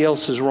somebody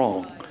else is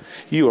wrong,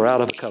 you are out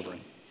of the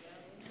covering.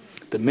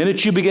 The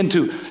minute you begin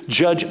to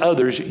judge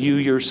others, you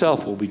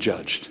yourself will be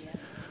judged.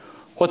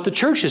 What the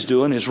church is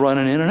doing is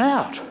running in and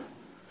out.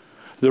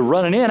 They're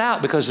running in and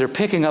out because they're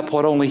picking up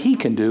what only he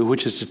can do,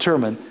 which is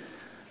determine.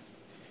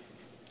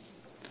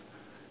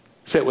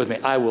 Say it with me.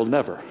 I will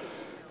never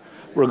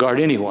regard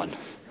anyone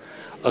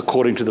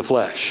according to the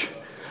flesh.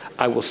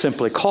 I will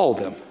simply call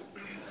them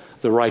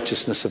the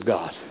righteousness of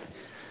God.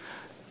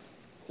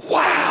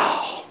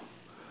 Wow.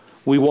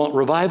 We want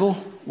revival.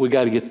 We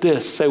got to get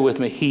this. Say with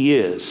me. He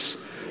is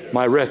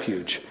my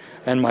refuge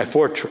and my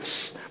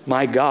fortress,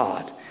 my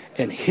God.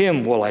 In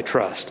him will I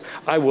trust.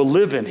 I will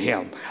live in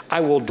him.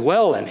 I will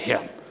dwell in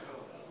him.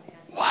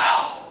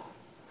 Wow.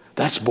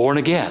 That's born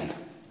again.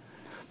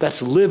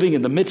 That's living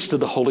in the midst of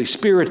the Holy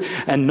Spirit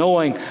and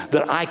knowing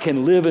that I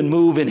can live and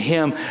move in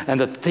him, and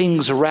that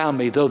things around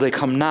me, though they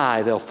come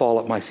nigh, they'll fall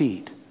at my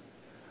feet.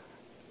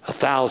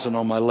 1,000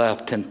 on my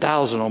left,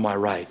 10,000 on my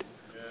right.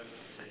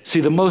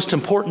 See, the most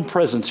important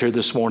presence here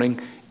this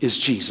morning is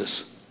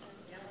Jesus.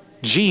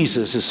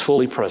 Jesus is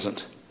fully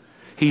present.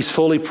 He's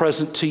fully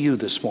present to you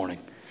this morning.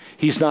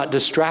 He's not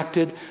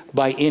distracted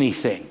by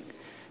anything.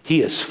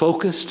 He is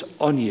focused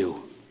on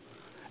you,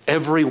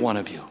 every one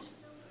of you.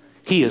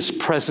 He is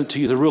present to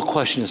you. The real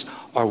question is,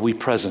 are we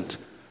present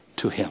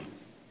to him?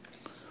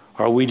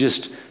 Are we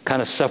just kind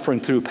of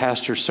suffering through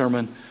pastor's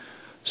sermon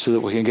so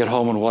that we can get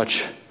home and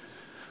watch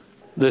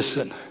this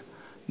and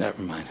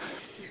never mind.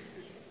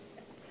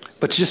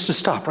 But just to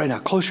stop right now,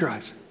 close your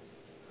eyes.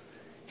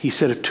 He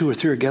said, if 2 or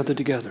 3 are gathered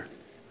together,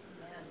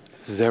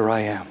 there I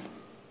am.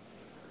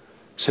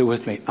 Say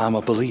with me, I'm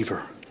a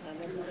believer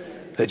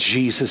that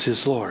Jesus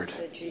is Lord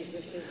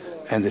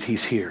and that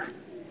He's here.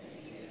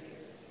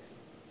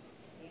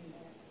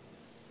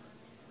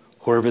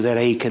 Wherever that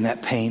ache and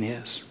that pain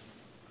is,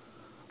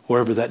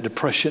 wherever that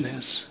depression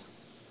is,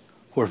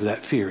 wherever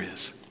that fear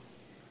is,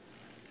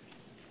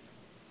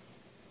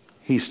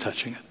 He's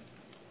touching it.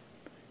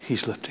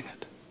 He's lifting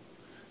it.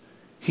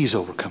 He's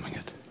overcoming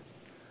it.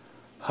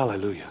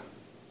 Hallelujah.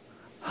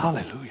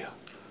 Hallelujah.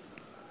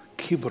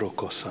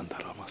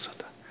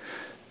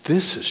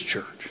 This is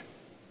church.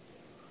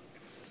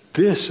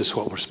 This is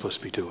what we're supposed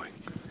to be doing.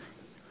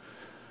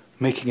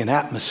 Making an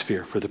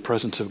atmosphere for the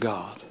presence of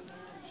God.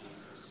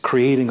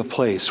 Creating a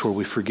place where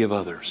we forgive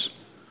others.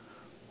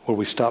 Where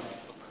we stop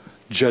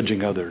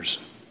judging others.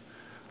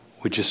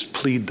 We just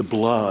plead the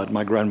blood.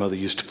 My grandmother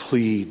used to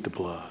plead the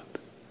blood.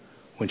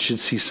 When she'd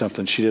see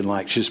something she didn't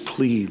like, she'd just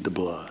plead the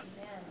blood.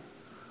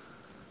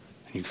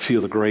 And you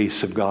feel the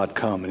grace of God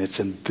come, and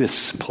it's in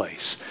this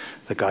place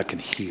that God can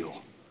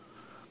heal.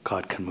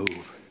 God can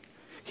move.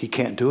 He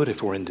can't do it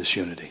if we're in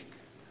disunity.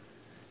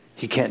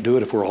 He can't do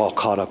it if we're all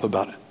caught up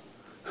about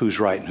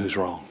who's right and who's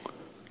wrong.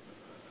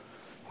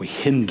 We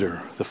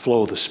hinder the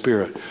flow of the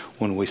Spirit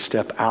when we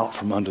step out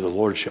from under the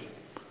lordship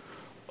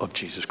of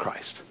Jesus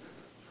Christ.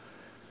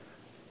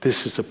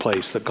 This is the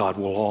place that God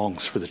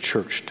longs for the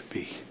church to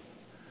be.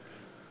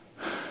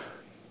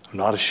 I'm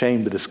not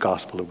ashamed of this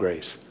gospel of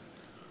grace.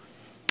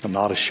 I'm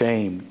not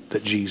ashamed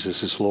that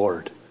Jesus is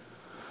Lord.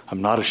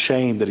 I'm not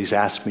ashamed that He's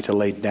asked me to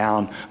lay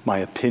down my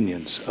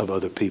opinions of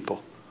other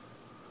people.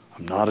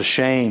 I'm not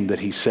ashamed that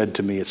He said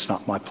to me, it's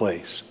not my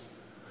place.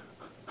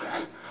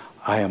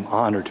 I am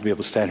honored to be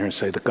able to stand here and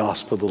say the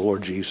gospel of the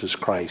Lord Jesus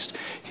Christ,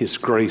 His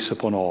grace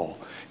upon all,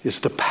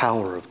 is the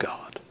power of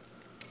God.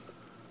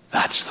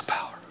 That's the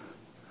power.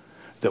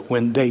 That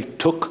when they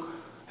took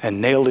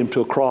and nailed Him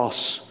to a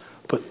cross,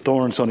 put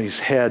thorns on His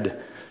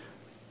head,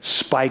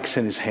 spikes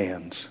in His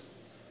hands,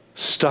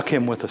 stuck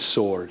Him with a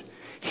sword,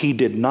 He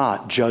did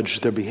not judge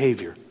their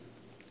behavior.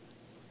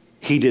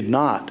 He did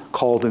not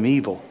call them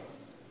evil.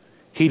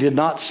 He did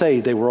not say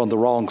they were on the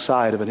wrong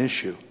side of an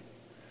issue.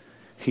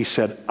 He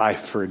said, I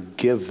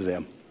forgive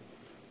them.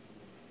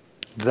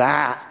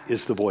 That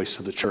is the voice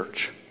of the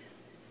church.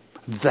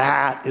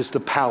 That is the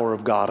power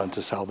of God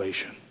unto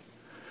salvation.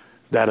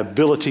 That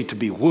ability to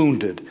be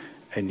wounded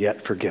and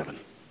yet forgiven.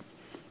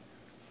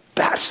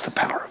 That's the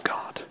power of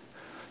God.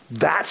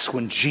 That's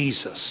when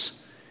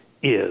Jesus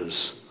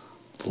is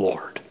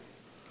Lord.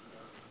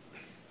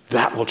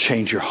 That will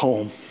change your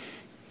home,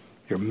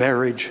 your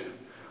marriage,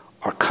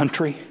 our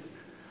country,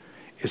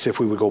 is if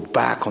we would go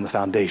back on the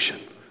foundation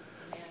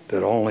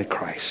that only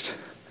Christ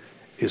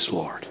is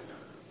Lord.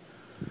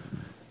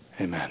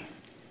 Amen.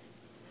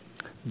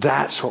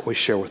 That's what we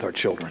share with our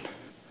children.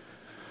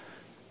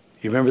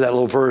 You remember that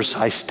little verse,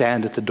 I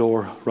stand at the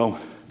door, Rome?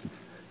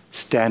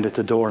 Stand at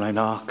the door and I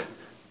knock.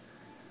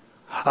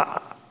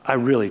 I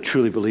really,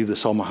 truly believe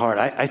this all my heart.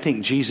 I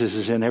think Jesus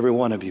is in every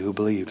one of you who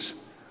believes.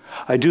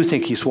 I do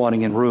think He's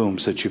wanting in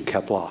rooms that you've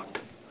kept locked.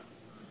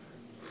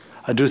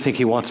 I do think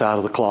He wants out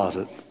of the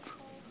closet.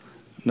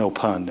 No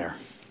pun there.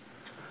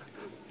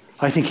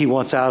 I think He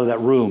wants out of that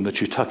room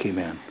that you tuck Him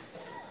in.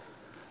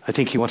 I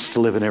think He wants to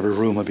live in every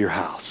room of your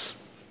house.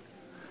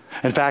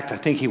 In fact, I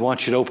think He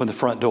wants you to open the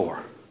front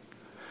door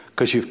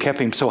because you've kept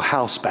Him so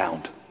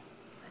housebound.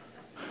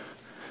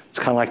 It's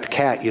kind of like the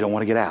cat, you don't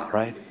want to get out,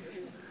 right?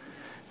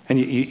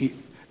 And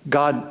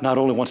God not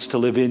only wants to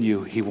live in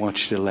you, He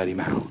wants you to let Him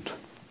out.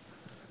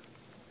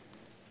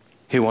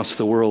 He wants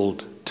the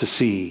world to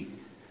see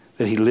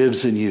that He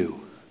lives in you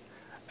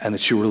and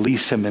that you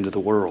release Him into the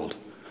world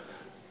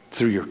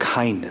through your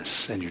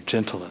kindness and your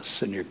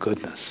gentleness and your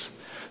goodness,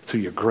 through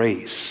your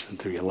grace and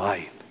through your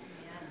light.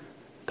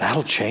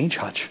 That'll change,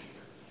 Hutch.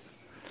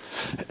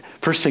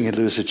 First thing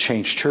it'll do is it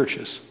change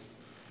churches,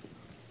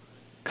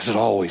 because it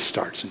always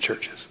starts in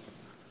churches.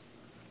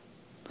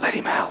 Let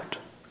Him out.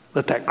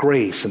 Let that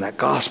grace and that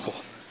gospel,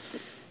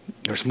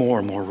 there's more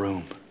and more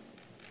room.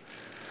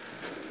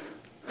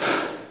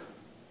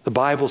 The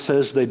Bible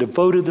says they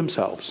devoted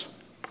themselves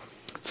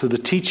to the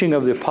teaching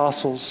of the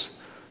apostles,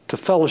 to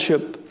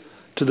fellowship,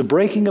 to the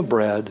breaking of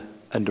bread,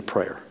 and to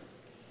prayer.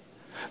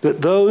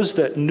 That those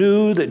that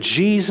knew that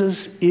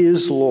Jesus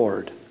is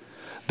Lord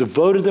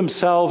devoted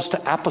themselves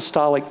to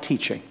apostolic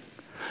teaching,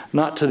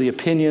 not to the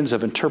opinions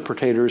of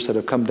interpreters that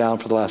have come down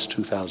for the last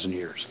 2,000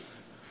 years.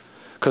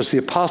 Because the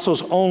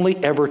apostles only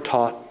ever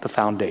taught the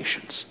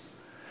foundations.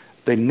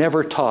 They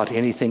never taught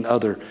anything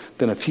other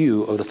than a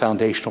few of the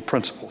foundational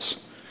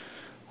principles.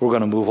 We're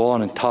going to move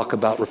on and talk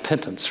about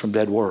repentance from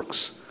dead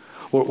works.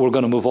 We're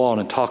going to move on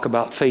and talk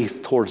about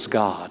faith towards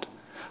God,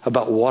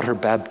 about water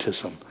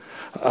baptism,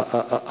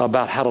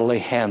 about how to lay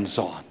hands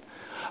on,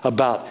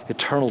 about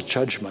eternal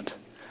judgment,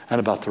 and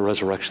about the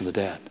resurrection of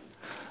the dead.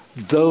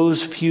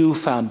 Those few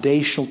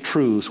foundational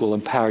truths will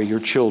empower your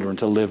children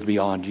to live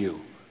beyond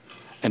you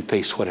and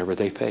face whatever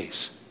they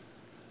face.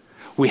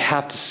 We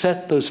have to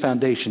set those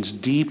foundations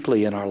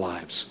deeply in our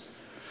lives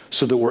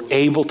so that we're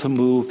able to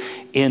move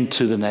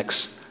into the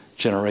next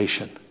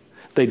generation.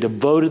 They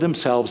devoted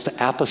themselves to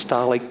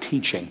apostolic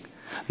teaching,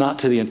 not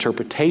to the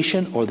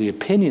interpretation or the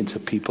opinions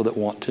of people that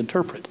want to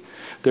interpret.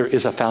 There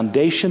is a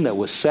foundation that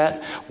was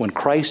set when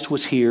Christ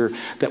was here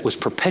that was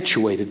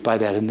perpetuated by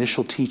that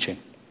initial teaching.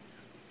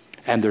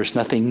 And there's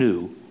nothing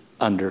new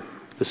under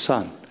the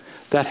sun.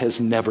 That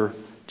has never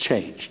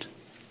changed,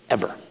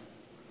 ever.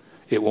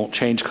 It won't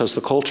change because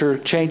the culture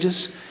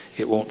changes.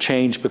 It won't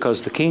change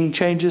because the king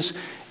changes.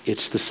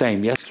 It's the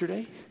same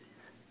yesterday,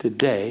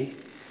 today,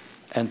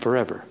 and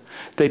forever.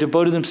 They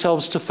devoted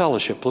themselves to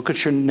fellowship. Look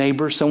at your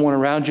neighbor, someone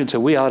around you, and say,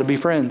 we ought to be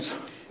friends.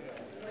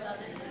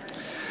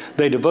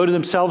 They devoted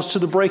themselves to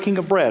the breaking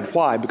of bread.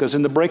 Why? Because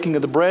in the breaking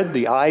of the bread,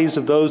 the eyes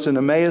of those in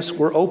Emmaus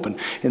were open.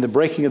 In the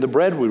breaking of the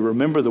bread, we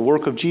remember the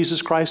work of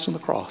Jesus Christ on the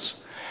cross.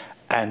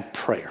 And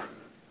prayer.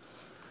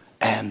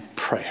 And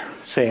prayer.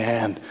 Say,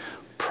 and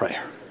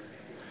prayer.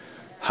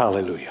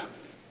 Hallelujah.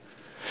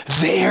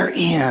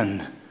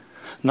 Therein,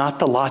 not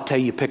the latte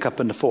you pick up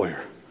in the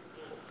foyer.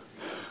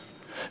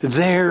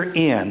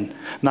 Therein,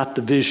 not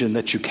the vision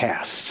that you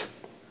cast.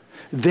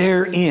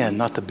 Therein,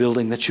 not the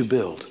building that you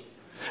build.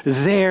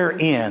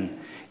 Therein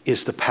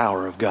is the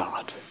power of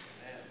God.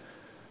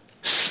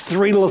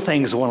 3 little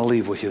things I want to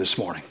leave with you this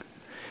morning.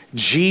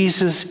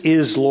 Jesus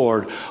is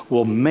Lord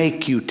will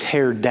make you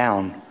tear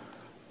down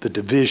the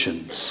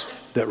divisions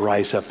that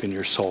rise up in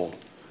your soul.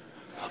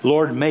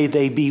 Lord, may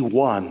they be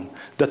one,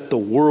 that the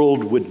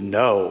world would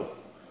know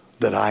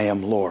that I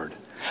am Lord.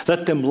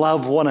 Let them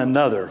love one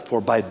another,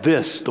 for by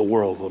this the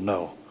world will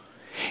know.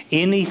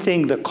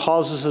 Anything that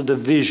causes a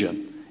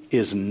division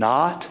is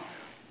not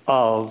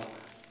of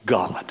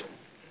God.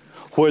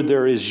 Where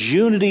there is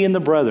unity in the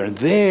brethren,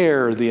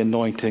 there the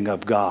anointing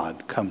of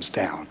God comes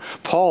down.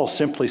 Paul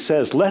simply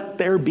says, let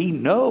there be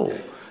no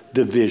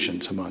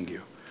divisions among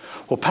you.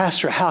 Well,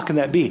 Pastor, how can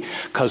that be?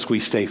 Because we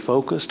stay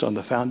focused on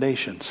the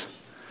foundations.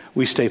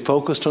 We stay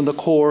focused on the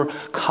core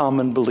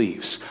common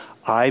beliefs.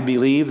 I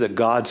believe that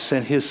God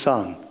sent his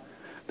Son,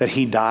 that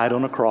he died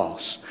on a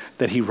cross,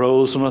 that he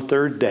rose on a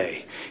third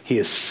day. He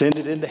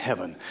ascended into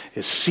heaven,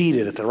 is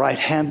seated at the right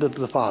hand of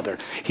the Father.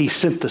 He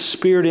sent the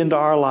Spirit into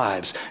our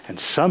lives, and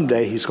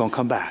someday he's going to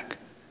come back.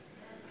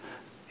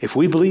 If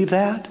we believe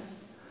that,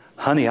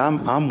 honey,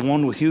 I'm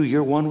one with you,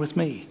 you're one with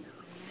me.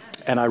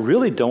 And I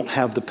really don't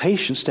have the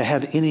patience to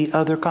have any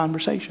other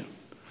conversation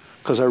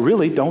because I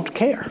really don't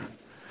care.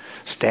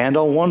 Stand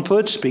on one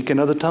foot, speak in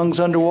other tongues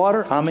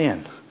underwater, I'm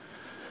in.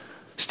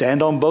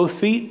 Stand on both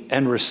feet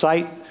and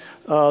recite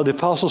the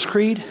Apostles'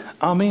 Creed,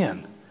 I'm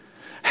in.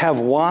 Have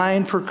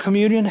wine for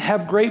communion,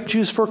 have grape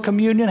juice for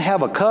communion,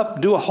 have a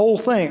cup, do a whole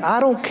thing. I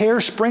don't care.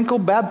 Sprinkle,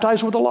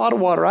 baptize with a lot of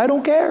water. I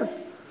don't care.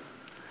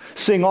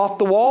 Sing off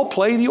the wall,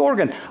 play the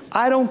organ.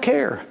 I don't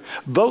care.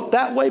 Vote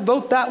that way,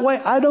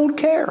 I don't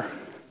care.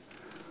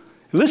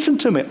 Listen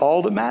to me.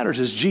 All that matters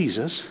is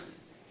Jesus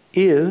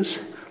is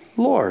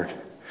Lord.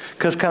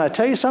 Because can I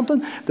tell you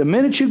something? The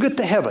minute you get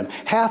to heaven,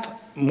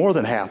 more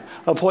than half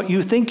of what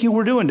you think you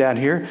were doing down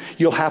here,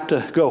 you'll have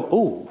to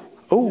go,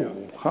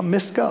 I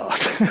missed God.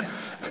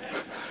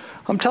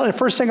 I'm telling you, the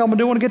first thing I'm going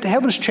to do when I get to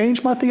heaven is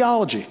change my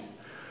theology.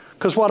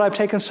 Because what I've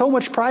taken so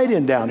much pride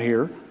in down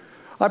here,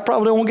 I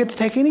probably won't get to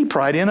take any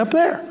pride in up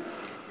there.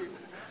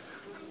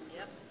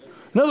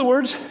 In other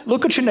words,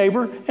 look at your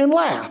neighbor and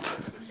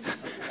laugh.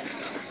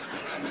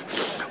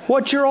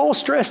 What you're all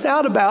stressed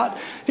out about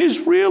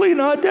is really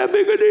not that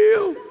big a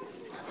deal.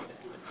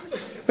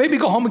 Maybe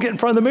go home and get in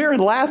front of the mirror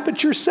and laugh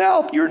at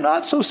yourself. You're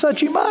not so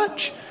suchy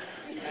much.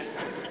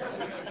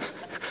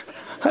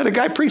 I had a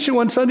guy preaching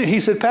one Sunday. He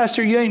said,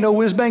 Pastor, you ain't no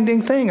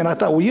whiz-bang-ding thing. And I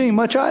thought, well, you ain't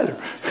much either.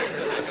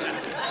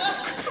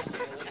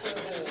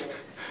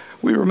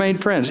 We remain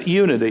friends.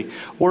 Unity.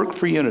 Work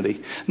for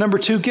unity. Number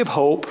 2, give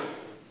hope.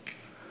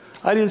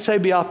 I didn't say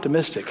be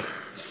optimistic.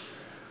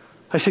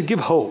 I said give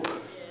hope.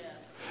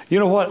 You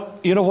know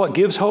what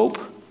gives hope?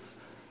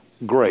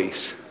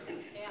 Grace.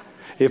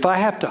 If I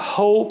have to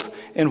hope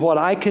in what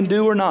I can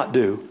do or not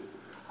do,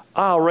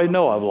 I already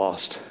know I've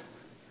lost.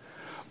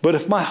 But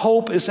if my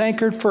hope is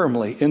anchored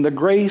firmly in the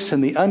grace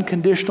and the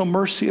unconditional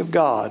mercy of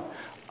God,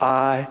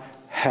 I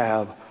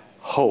have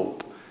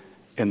hope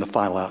in the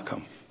final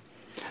outcome.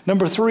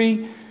 Number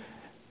 3,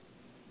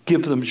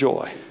 give them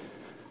joy.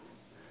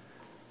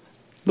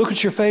 Look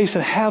at your face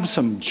and have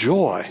some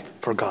joy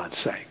for God's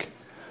sake.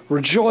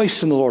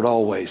 Rejoice in the Lord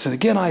always. And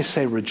again, I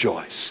say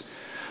rejoice.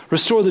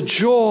 Restore the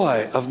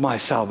joy of my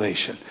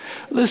salvation.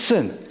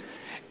 Listen,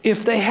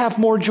 if they have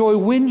more joy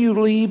when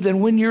you leave than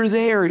when you're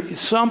there,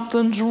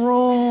 something's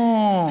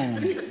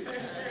wrong.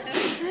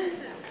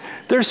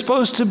 They're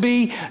supposed to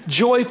be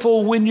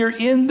joyful when you're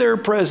in their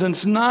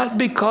presence, not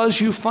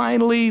because you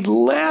finally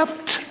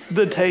left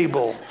the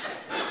table.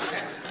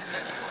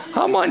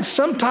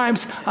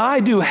 Sometimes I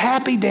do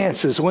happy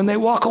dances when they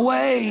walk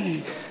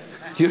away.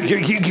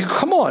 You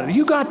come on,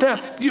 you got that,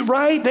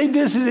 right? They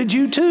visited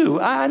you too.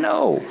 I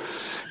know.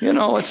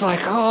 It's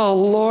like, oh,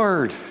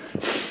 Lord.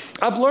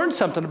 I've learned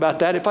something about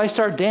that. If I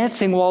start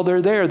dancing while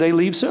they're there, they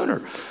leave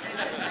sooner.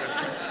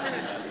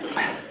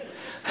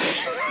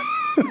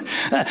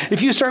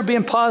 If you start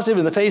being positive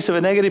in the face of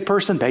a negative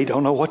person, they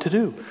don't know what to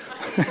do.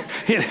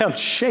 It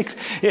shakes.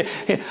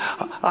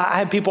 I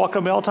have people walk up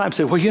to me all the time and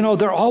say, well,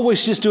 they're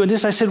always just doing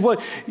this. I said,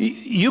 well,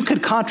 you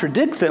could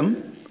contradict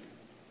them.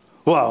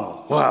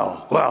 Well,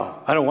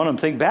 I don't want them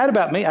to think bad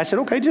about me. I said,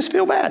 okay, just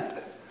feel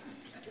bad.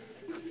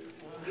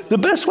 The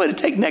best way to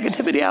take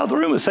negativity out of the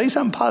room is say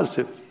something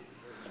positive.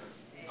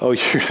 Oh,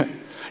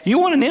 you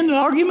want an end to an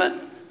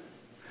argument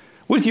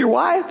with your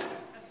wife?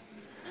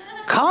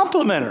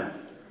 Compliment her.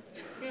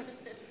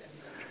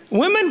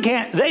 Women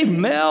they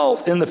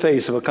melt in the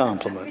face of a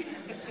compliment.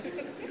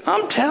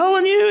 I'm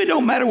telling you, it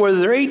don't matter whether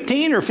they're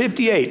 18 or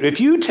 58.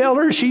 If you tell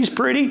her she's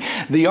pretty,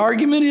 the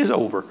argument is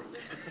over.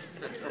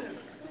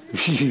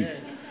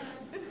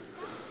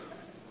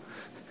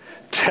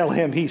 Tell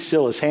him he's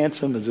still as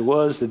handsome as he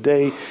was the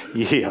day,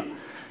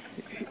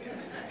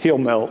 he'll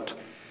melt.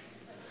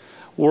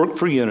 Work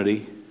for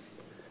unity.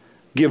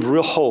 Give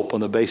real hope on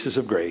the basis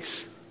of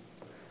grace.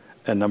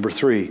 And number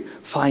 3,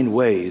 find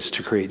ways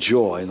to create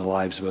joy in the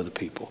lives of other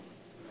people.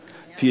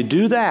 If you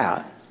do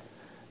that,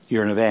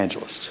 you're an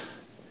evangelist.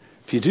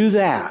 If you do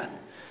that,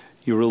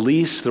 you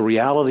release the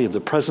reality of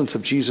the presence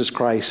of Jesus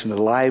Christ in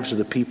the lives of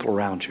the people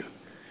around you.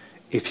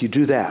 If you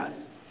do that,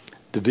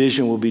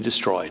 division will be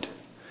destroyed.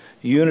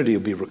 Unity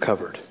will be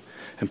recovered.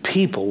 And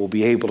people will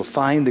be able to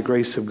find the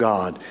grace of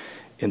God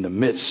in the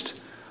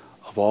midst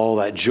of all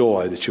that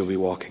joy that you'll be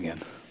walking in.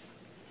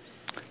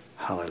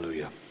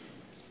 Hallelujah.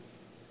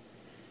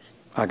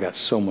 I got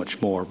so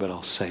much more, but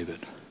I'll save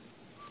it.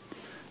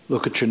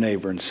 Look at your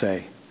neighbor and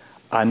say,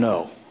 I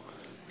know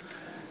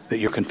that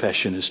your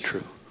confession is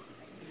true.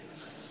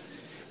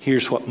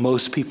 Here's what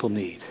most people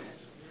need.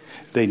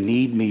 They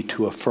need me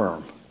to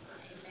affirm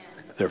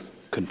their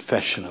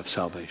confession of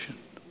salvation.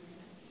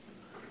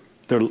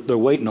 They're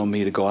waiting on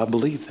me to go, I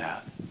believe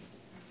that.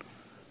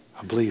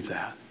 I believe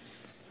that.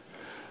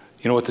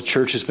 You know what the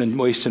church has been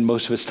wasting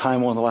most of its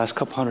time on the last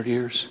couple hundred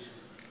years?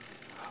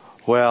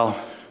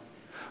 Well,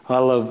 I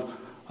love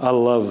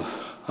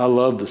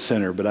the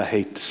sinner, but I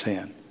hate the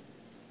sin.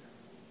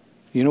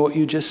 You know what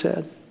you just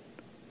said?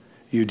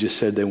 You just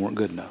said they weren't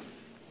good enough.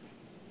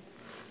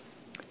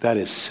 That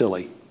is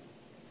silly.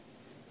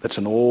 That's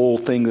an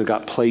old thing that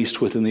got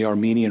placed within the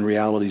Armenian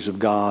realities of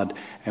God,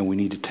 and we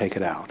need to take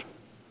it out.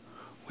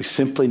 We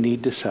simply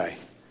need to say,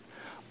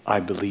 I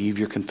believe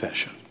your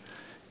confession.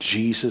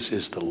 Jesus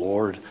is the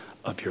Lord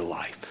of your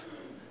life.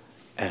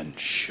 And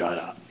shut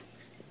up.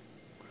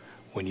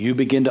 When you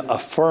begin to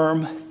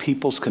affirm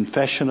people's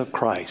confession of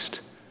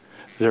Christ,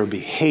 their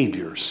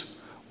behaviors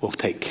will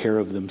take care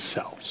of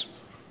themselves.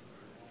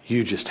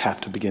 You just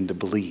have to begin to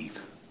believe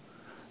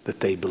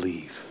that they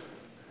believe.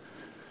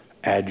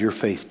 Add your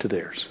faith to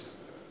theirs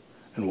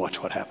and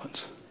watch what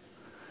happens.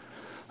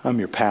 I'm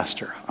your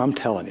pastor. I'm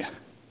telling you,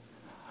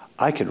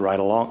 I could write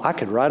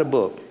a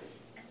book.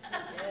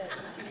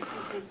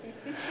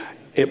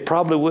 It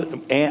probably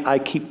wouldn't. I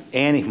keep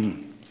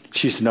Annie.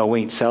 She said, no,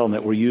 we ain't selling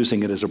it. We're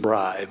using it as a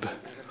bribe.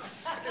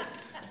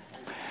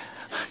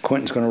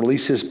 Quintin's going to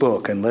release his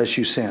book unless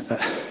you sent.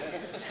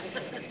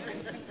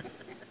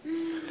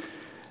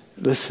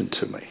 Listen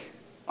to me.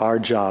 Our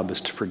job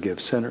is to forgive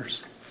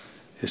sinners,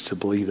 is to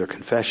believe their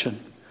confession,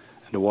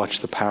 and to watch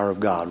the power of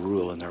God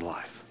rule in their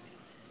life.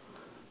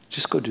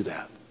 Just go do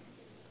that.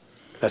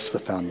 That's the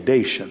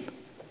foundation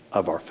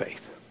of our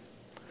faith.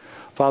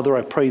 Father,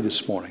 I pray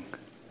this morning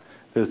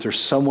that if there's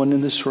someone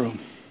in this room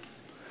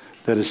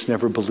that has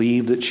never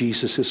believed that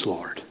Jesus is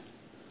Lord,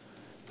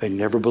 they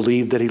never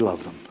believed that he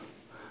loved them,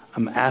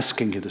 I'm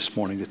asking you this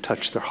morning to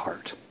touch their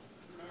heart.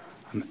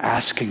 I'm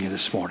asking you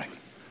this morning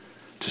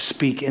to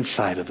speak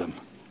inside of them.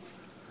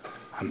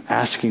 I'm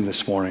asking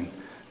this morning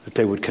that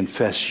they would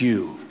confess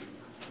you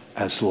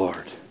as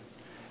Lord.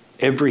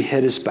 Every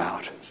head is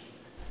bowed.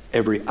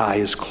 Every eye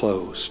is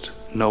closed.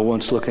 No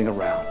one's looking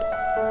around.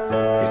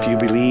 If you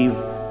believe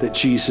that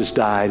Jesus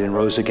died and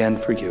rose again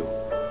for you,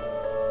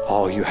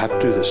 all you have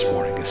to do this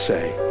morning is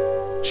say,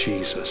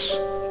 Jesus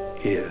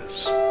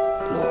is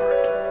Lord.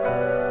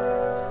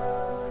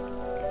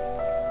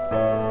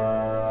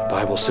 The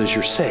Bible says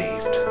you're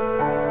saved.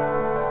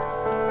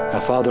 Now,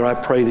 Father, I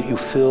pray that you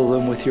fill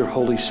them with your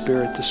Holy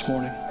Spirit this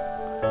morning.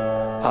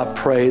 I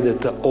pray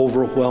that the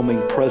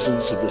overwhelming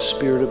presence of the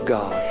Spirit of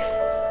God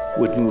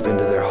would move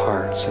into their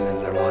hearts and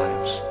into their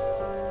lives.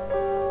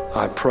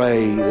 I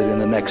pray that in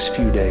the next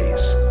few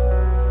days,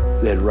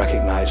 they'd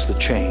recognize the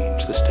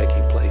change that's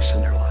taking place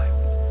in their life.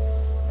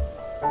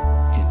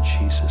 In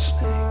Jesus'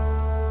 name.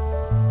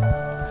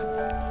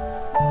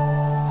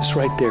 Just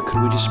right there,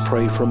 could we just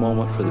pray for a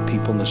moment for the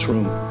people in this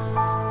room?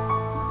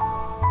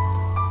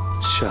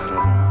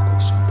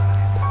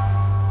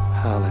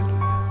 Hallelujah.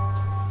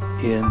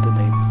 In the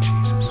name of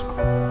Jesus.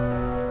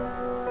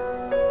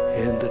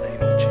 In the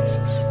name of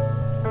Jesus.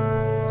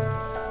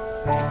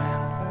 Amen.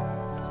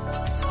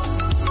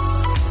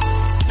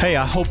 Hey,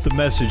 I hope the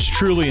message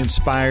truly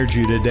inspired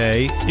you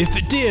today. If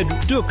it did,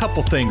 do a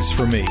couple things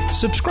for me.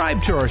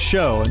 Subscribe to our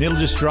show, and it'll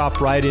just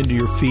drop right into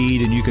your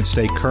feed, and you can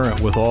stay current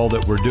with all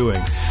that we're doing.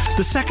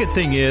 The second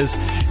thing is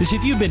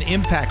if you've been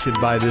impacted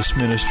by this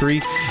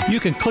ministry,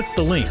 you can click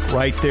the link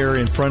right there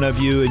in front of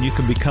you, and you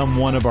can become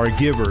one of our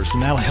givers,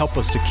 and that'll help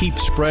us to keep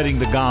spreading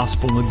the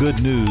gospel and the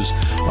good news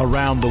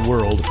around the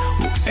world.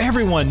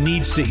 Everyone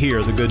needs to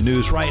hear the good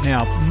news right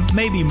now,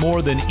 maybe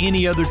more than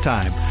any other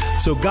time.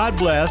 So God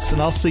bless,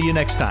 and I'll see you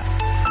next time.